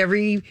that what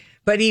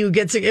everybody who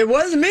gets it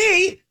wasn't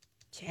me.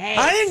 Jeez.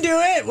 I didn't do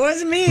it. It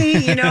wasn't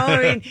me.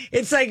 I mean,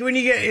 it's like when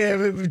you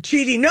get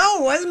cheating. No,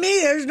 it wasn't me.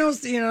 There's no,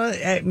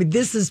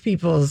 this is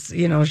people's,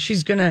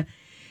 she's going to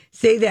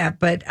say that.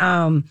 But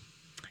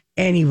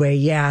anyway,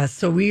 yeah.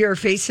 So we are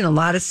facing a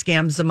lot of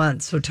scams a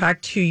month. So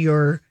talk to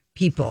your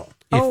people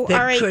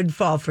that could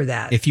fall for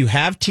that. If you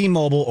have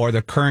T-Mobile or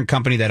the current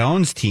company that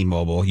owns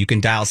T-Mobile, you can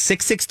dial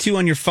 662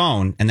 on your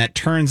phone, and that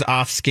turns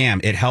off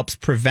scam. It helps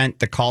prevent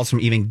the calls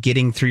from even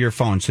getting through your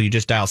phone. So you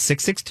just dial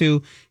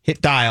 662,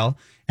 hit dial,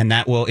 And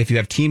that will, if you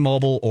have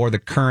T-Mobile or the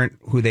current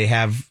who they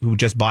have, who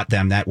just bought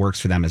them, that works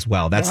for them as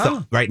well. That's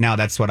right now,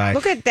 that's what I...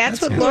 Look at,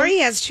 that's what Lori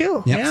has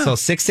too. Yep. Yeah. So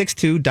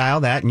 662, dial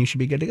that and you should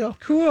be good to go.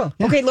 Cool.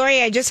 Yeah. Okay,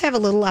 Lori, I just have a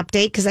little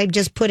update because I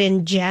just put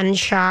in Jen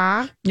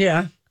Shaw.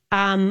 Yeah.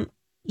 And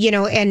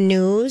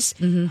news.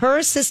 Mm-hmm. Her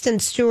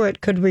assistant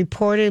Stuart could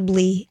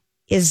reportedly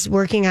is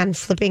working on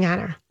flipping on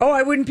her. Oh,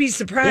 I wouldn't be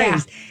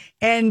surprised. Yeah.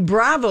 And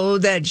Bravo,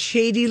 that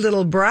shady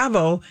little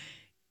Bravo,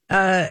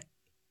 2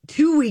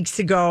 weeks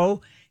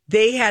ago,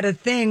 they had a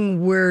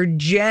thing where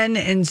Jen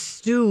and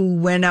Stu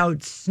went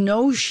out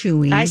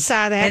snowshoeing. I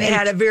saw that. And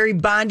had a very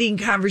bonding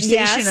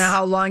conversation on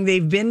how long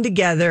they've been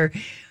together.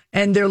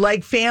 And they're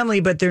like family,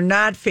 but they're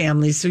not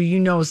family.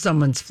 So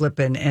someone's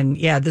flipping. And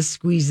the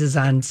squeeze is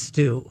on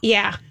Stu.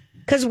 Yeah.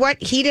 Because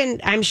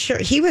I'm sure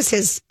he was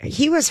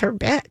her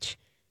bitch.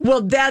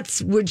 Well,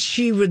 that's what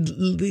she would.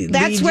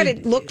 That's what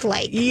it looked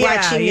like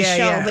watching the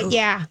show. But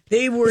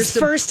they were his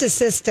first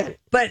assistant.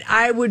 But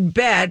I would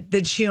bet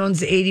that she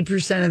owns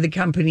 80% of the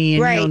company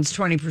and he owns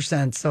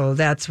 20%. So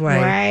that's why.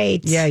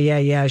 Right.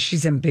 Yeah.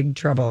 She's in big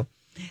trouble.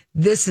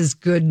 This is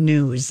good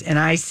news, and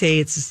I say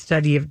it's a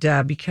study of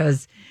duh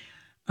because,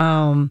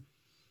 half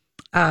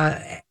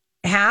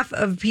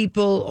of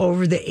people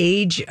over the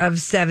age of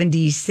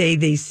 70 say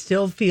they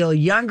still feel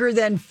younger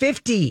than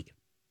 50.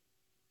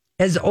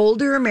 As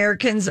older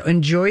Americans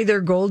enjoy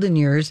their golden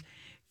years,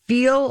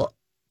 people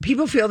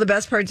feel the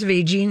best parts of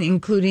aging,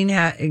 include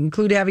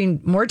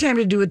having more time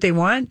to do what they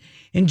want,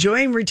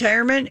 enjoying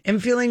retirement,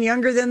 and feeling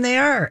younger than they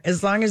are,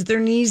 as long as their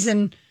knees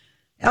and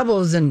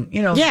elbows and,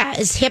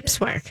 as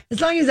hips work.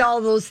 As long as all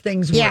those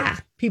things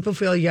work, people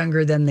feel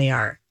younger than they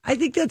are. I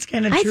think that's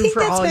kind of true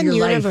for all your life. I think that's been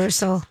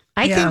universal.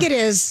 I think it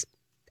is.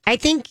 I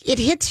think it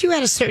hits you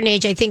at a certain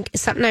age. I think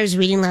something I was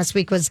reading last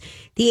week was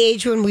the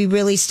age when we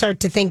really start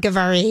to think of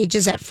our age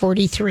is at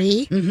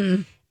 43.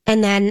 Mm-hmm.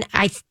 And then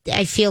I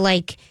feel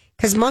like,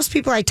 because most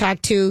people I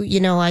talk to,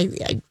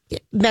 I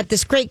met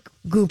this great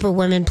group of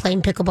women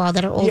playing pickleball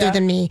that are older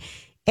than me.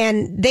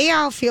 And they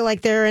all feel like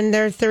they're in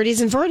their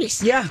 30s and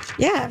 40s. Yeah.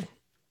 Yeah.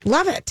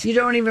 Love it. You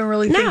don't even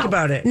really think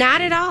about it.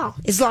 Not at all.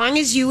 As long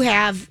as you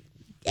have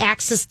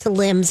access to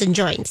limbs and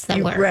joints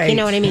that work. Right. You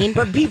know what I mean?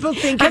 But people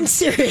think... I'm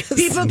serious.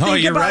 People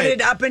think about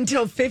it up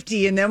until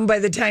 50, and then by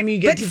the time you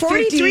get to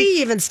 43 50...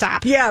 even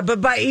stop. Yeah,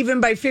 but even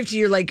by 50,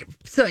 you're like...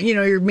 So,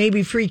 you're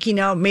maybe freaking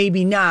out,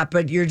 maybe not,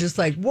 but you're just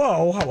like,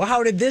 whoa,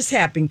 how did this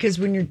happen? Because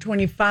when you're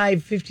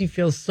 25, 50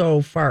 feels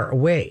so far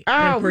away. Oh,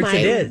 and of course my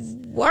it is.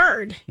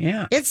 word.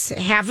 Yeah. It's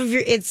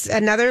it's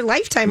another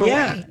lifetime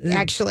away,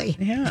 actually.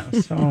 Yeah,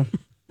 so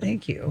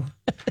thank you.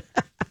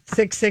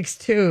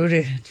 662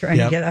 to try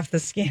and get off the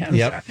scam.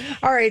 Yep.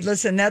 All right,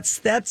 listen, that's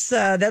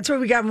what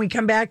we got when we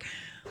come back.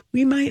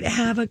 We might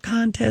have a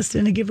contest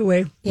and a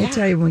giveaway. We'll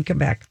tell you when we come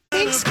back.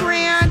 Thanks,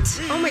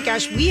 Grant. Oh my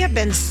gosh, we have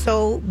been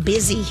so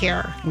busy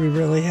here. We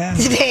really have.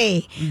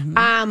 Today.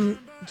 Mm-hmm.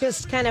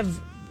 Just kind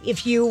of,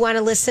 if you want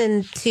to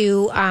listen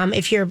to,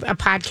 if you're a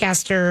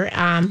podcaster,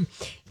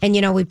 and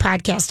we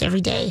podcast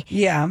every day.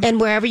 Yeah. And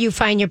wherever you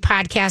find your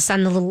podcast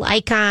on the little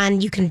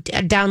icon, you can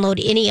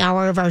download any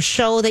hour of our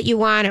show that you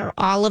want or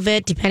all of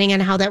it, depending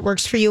on how that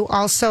works for you.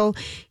 Also,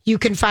 you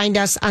can find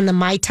us on the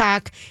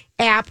MyTalk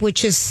app,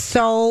 which is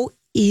so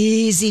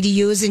easy to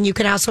use. And you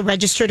can also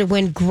register to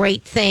win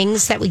great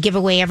things that we give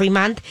away every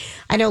month.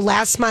 I know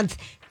last month,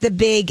 the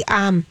big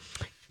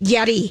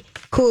Yeti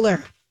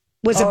cooler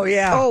was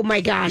oh my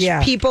gosh.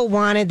 Yeah. People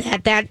wanted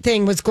that. That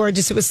thing was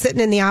gorgeous. It was sitting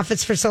in the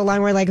office for so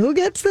long. We're like, who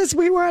gets this?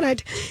 We want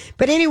it.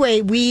 But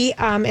anyway, we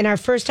in our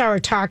first hour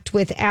talked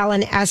with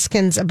Alan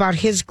Eskins about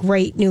his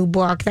great new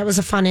book. That was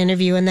a fun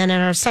interview. And then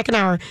in our second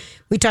hour,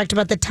 we talked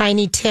about the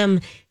Tiny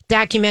Tim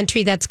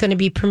documentary that's going to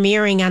be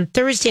premiering on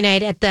Thursday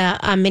night at the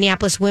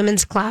Minneapolis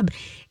Women's Club.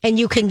 And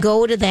you can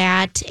go to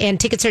that, and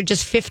tickets are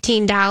just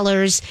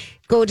 $15.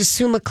 Go to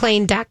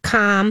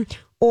SueMcLean.com.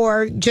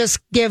 Or just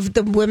give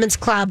the Women's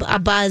Club a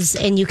buzz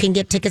and you can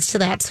get tickets to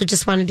that. So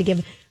just wanted to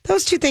give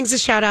those two things a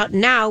shout out.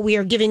 Now we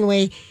are giving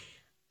away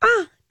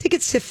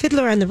tickets to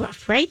Fiddler on the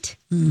Roof, right?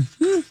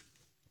 Mm-hmm.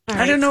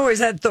 Right. I don't know. Is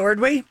that the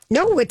Ordway?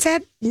 No, it's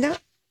at... No.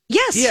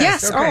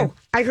 Yes. Okay. Oh,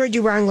 I heard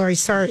you wrong, Lori.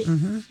 Sorry.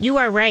 Mm-hmm. You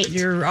are right.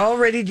 You're all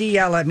ready to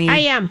yell at me. I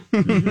am.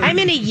 I'm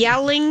in a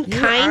yelling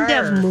kind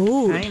of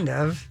mood. Kind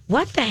of.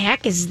 What the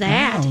heck is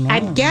that?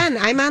 Again,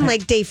 I'm on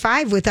like day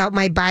 5 without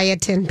my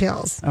biotin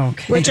pills.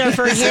 Okay. Which are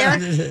for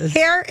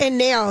hair and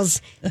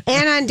nails.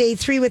 And on day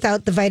 3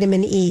 without the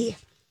vitamin E.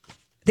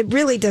 It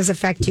really does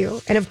affect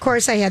you. And of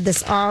course, I had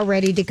this all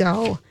ready to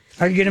go.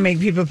 Are you going to make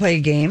people play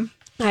a game?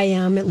 I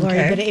am,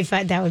 Lori, but if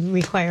that would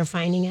require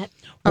finding it.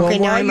 Okay,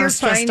 well, while you're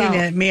finding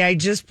it, may I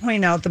just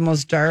point out the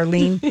most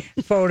darling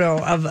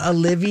photo of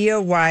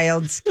Olivia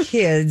Wilde's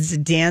kids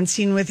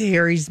dancing with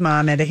Harry's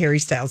mom at a Harry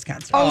Styles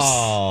concert.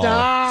 Oh,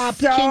 stop.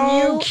 So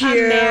Can you cute.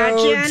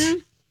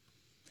 Imagine?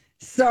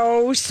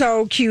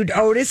 So cute.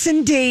 Otis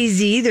and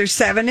Daisy, they're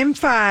 7 and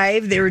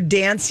 5. They were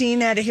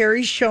dancing at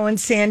Harry's show in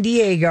San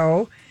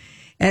Diego.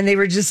 And they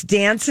were just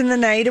dancing the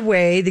night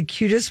away. The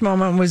cutest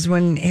moment was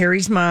when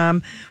Harry's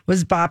mom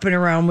was bopping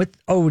around with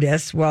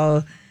Otis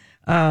while,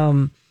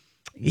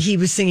 he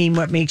was singing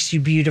 "What Makes You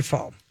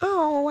Beautiful."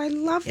 Oh, I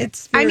love it.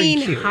 It's very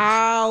cute.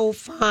 How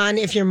fun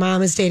if your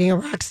mom is dating a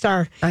rock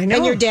star. I know.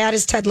 And your dad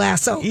is Ted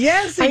Lasso.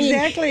 Yes,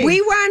 exactly.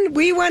 We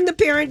won the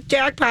parent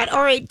jackpot.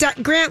 All right,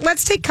 Grant,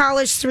 let's take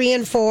callers 3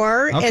 and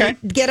 4 and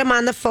get them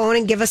on the phone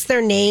and give us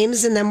their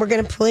names, and then we're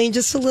going to play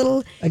just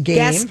a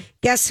game.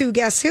 Guess who?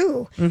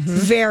 Mm-hmm.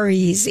 Very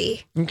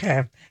easy.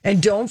 Okay.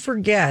 And don't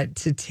forget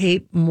to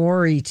tape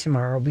Maury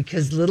tomorrow,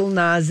 because Lil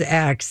Nas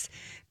X,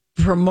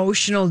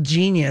 Promotional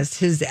Genius,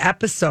 his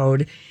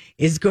episode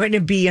is going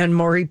to be on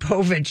Maury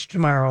Povich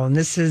tomorrow. And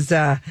this is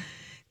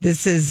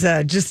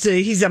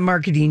he's a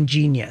marketing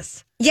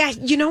genius. Yeah,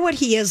 you know what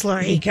he is,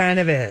 Lori? He kind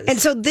of is. And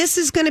so this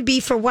is going to be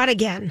for what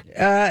again?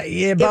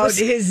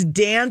 His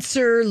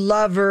dancer,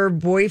 lover,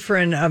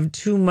 boyfriend of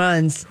 2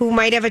 months. Who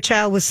might have a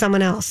child with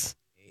someone else.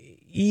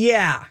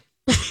 Yeah.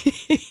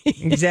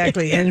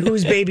 Exactly. And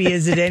whose baby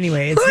is it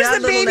anyway? It's Who's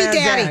not the baby Nas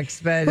daddy?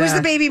 X, but, who's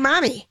the baby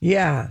mommy?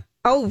 Yeah.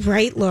 Oh,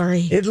 right,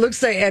 Lori. It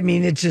looks like,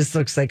 it just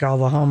looks like all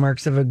the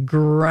hallmarks of a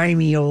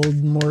grimy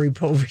old Maury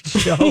Povich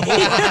show.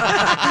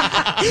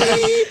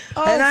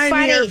 And I'm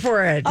funny. here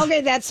for it.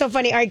 Okay, that's so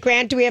funny. All right,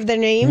 Grant, do we have their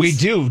names? We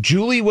do.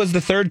 Julie was the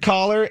 3rd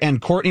caller,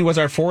 and Courtney was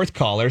our 4th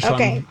caller. So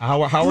okay.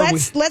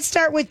 Let's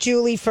start with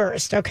Julie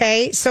first,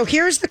 okay? So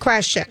here's the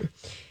question.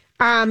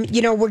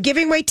 We're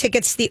giving away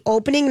tickets to the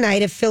opening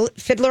night of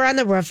Fiddler on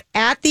the Roof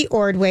at the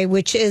Ordway,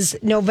 which is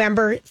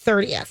November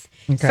 30th.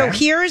 Okay. So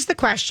here is the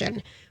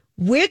question.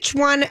 Which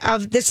one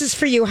of, this is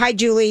for you. Hi,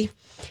 Julie.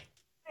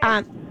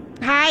 Hi.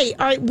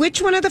 All right. Which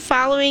one of the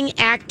following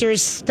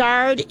actors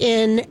starred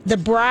in the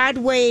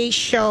Broadway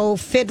show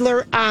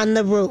Fiddler on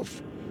the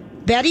Roof?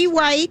 Betty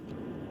White,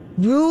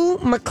 Rue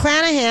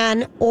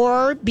McClanahan,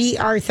 or B.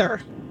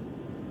 Arthur?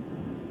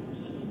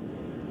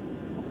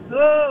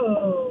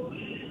 Oh.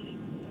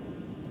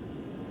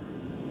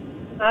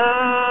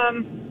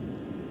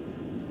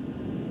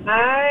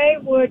 I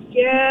would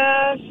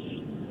guess.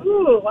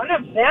 Ooh, one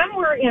of them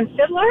were in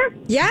Fiddler?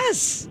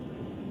 Yes.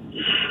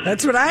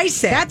 That's what I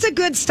said. That's a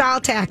good stall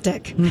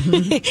tactic.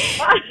 Yikes.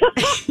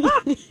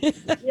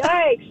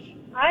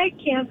 I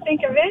can't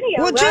think of any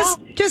of them. Well,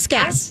 just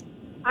guess.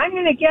 I'm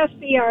going to guess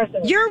B.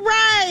 Arthur. You're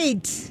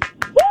right.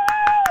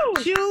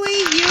 Woo!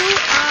 Julie, you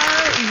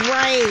are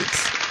right.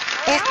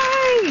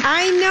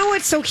 I know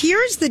it. So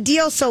here's the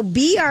deal. So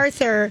B.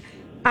 Arthur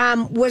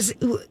was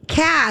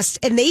cast,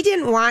 and they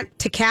didn't want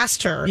to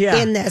cast her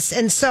in this.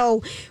 And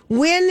so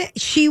when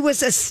she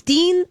was a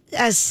scene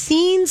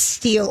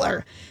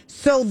stealer,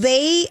 so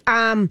they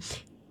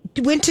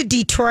went to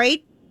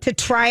Detroit to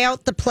try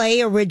out the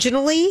play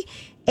originally.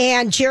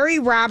 And Jerry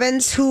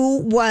Robbins, who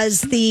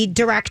was the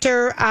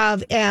director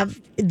and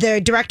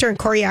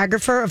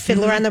choreographer of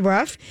Fiddler on the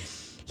Roof,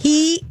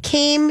 he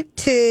came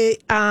to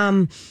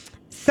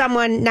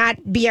someone,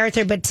 not B.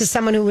 Arthur, but to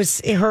someone who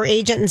was her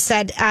agent, and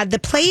said, the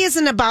play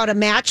isn't about a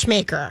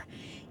matchmaker.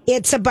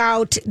 It's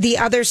about the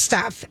other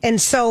stuff.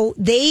 And so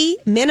they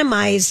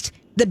minimized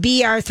the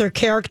B. Arthur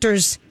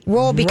character's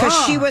role because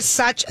she was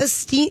such a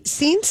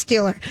scene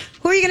stealer.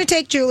 Who are you going to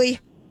take, Julie?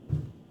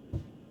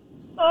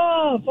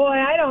 Oh, boy,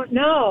 I don't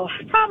know.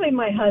 Probably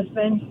my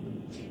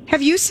husband.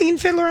 Have you seen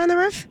Fiddler on the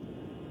Roof?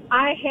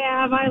 I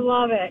have. I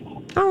love it.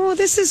 Oh,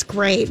 this is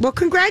great. Well,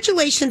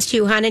 congratulations to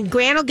you, hon. And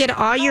Grant will get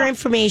all your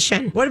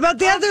information. What about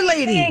the other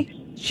lady?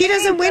 Thanks. She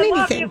doesn't win anything.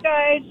 Love you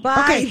guys.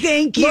 Bye. Okay,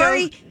 Thank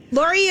you.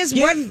 Lori is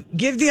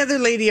give the other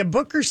lady a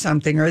book or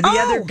something, or the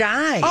other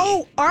guy.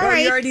 Oh, all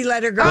right. You already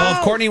let her go. Well,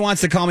 if Courtney wants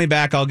to call me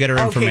back, I'll get her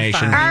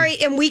information. Fine. All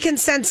right, and we can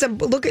send some.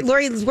 Look at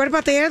Lori. What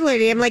about the other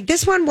lady? I'm like,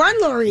 this one won,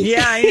 Lori.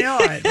 Yeah, I know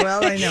it.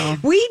 Well, I know.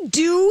 We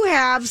do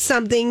have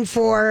something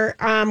for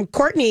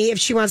Courtney if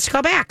she wants to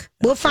call back.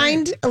 We'll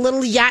find a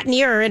little yacht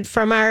near it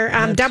from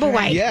our double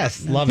white.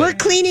 Yes, love it. We're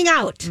cleaning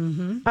out.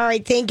 Mm-hmm. All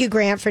right, thank you,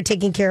 Grant, for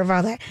taking care of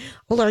all that.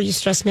 Oh, Lori, you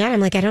stressed me out. I'm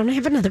like, I don't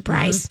have another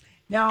prize. Mm-hmm.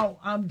 Now,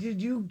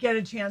 did you get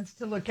a chance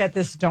to look at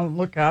this Don't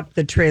Look Up,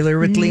 the trailer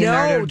with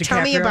Leonardo DiCaprio? No,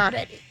 tell me about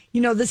it. You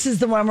know, this is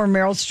the one where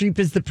Meryl Streep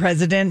is the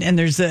president, and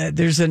there's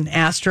an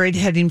asteroid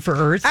heading for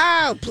Earth.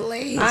 Oh,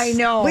 please! I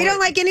know we don't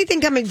like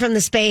anything coming from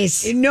the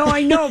space. No,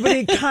 I know, but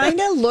it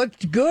kind of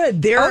looked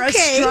good. There are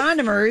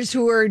astronomers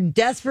who are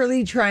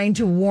desperately trying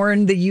to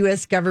warn the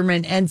U.S.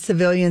 government and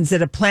civilians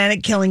that a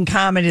planet-killing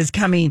comet is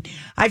coming.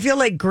 I feel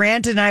like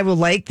Grant and I will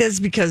like this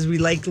because we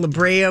like La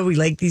Brea, we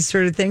like these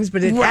sort of things,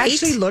 but it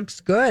actually looks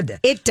good.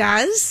 It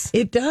does.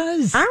 It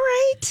does. All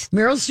right.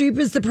 Meryl Streep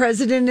is the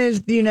president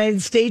of the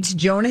United States.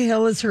 Jonah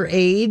Hill is her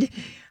aide.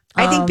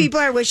 I think people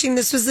are wishing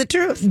this was the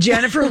truth.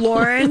 Jennifer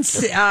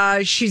Lawrence,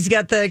 she's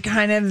got the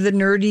kind of the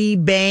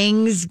nerdy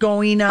bangs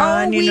going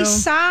on. Oh, we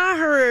saw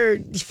her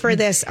for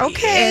this.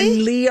 Okay.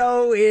 And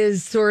Leo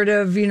is sort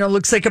of,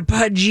 looks like a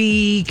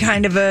pudgy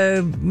kind of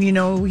a,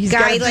 he's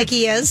guy got like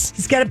he is.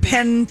 He's got a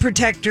pen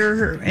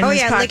protector in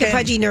his pocket. Like a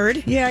pudgy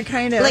nerd. Yeah,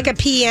 kind of. Like a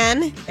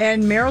PN.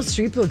 And Meryl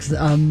Streep looks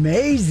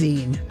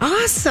amazing.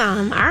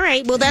 Awesome. All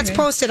right. Well, that's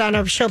posted on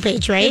our show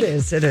page, right?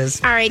 It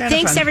is. All right. Kinda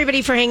Thanks, fun.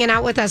 everybody, for hanging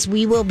out with us.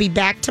 We will be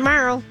back tomorrow.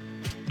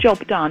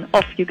 Job done.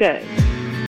 Off you go.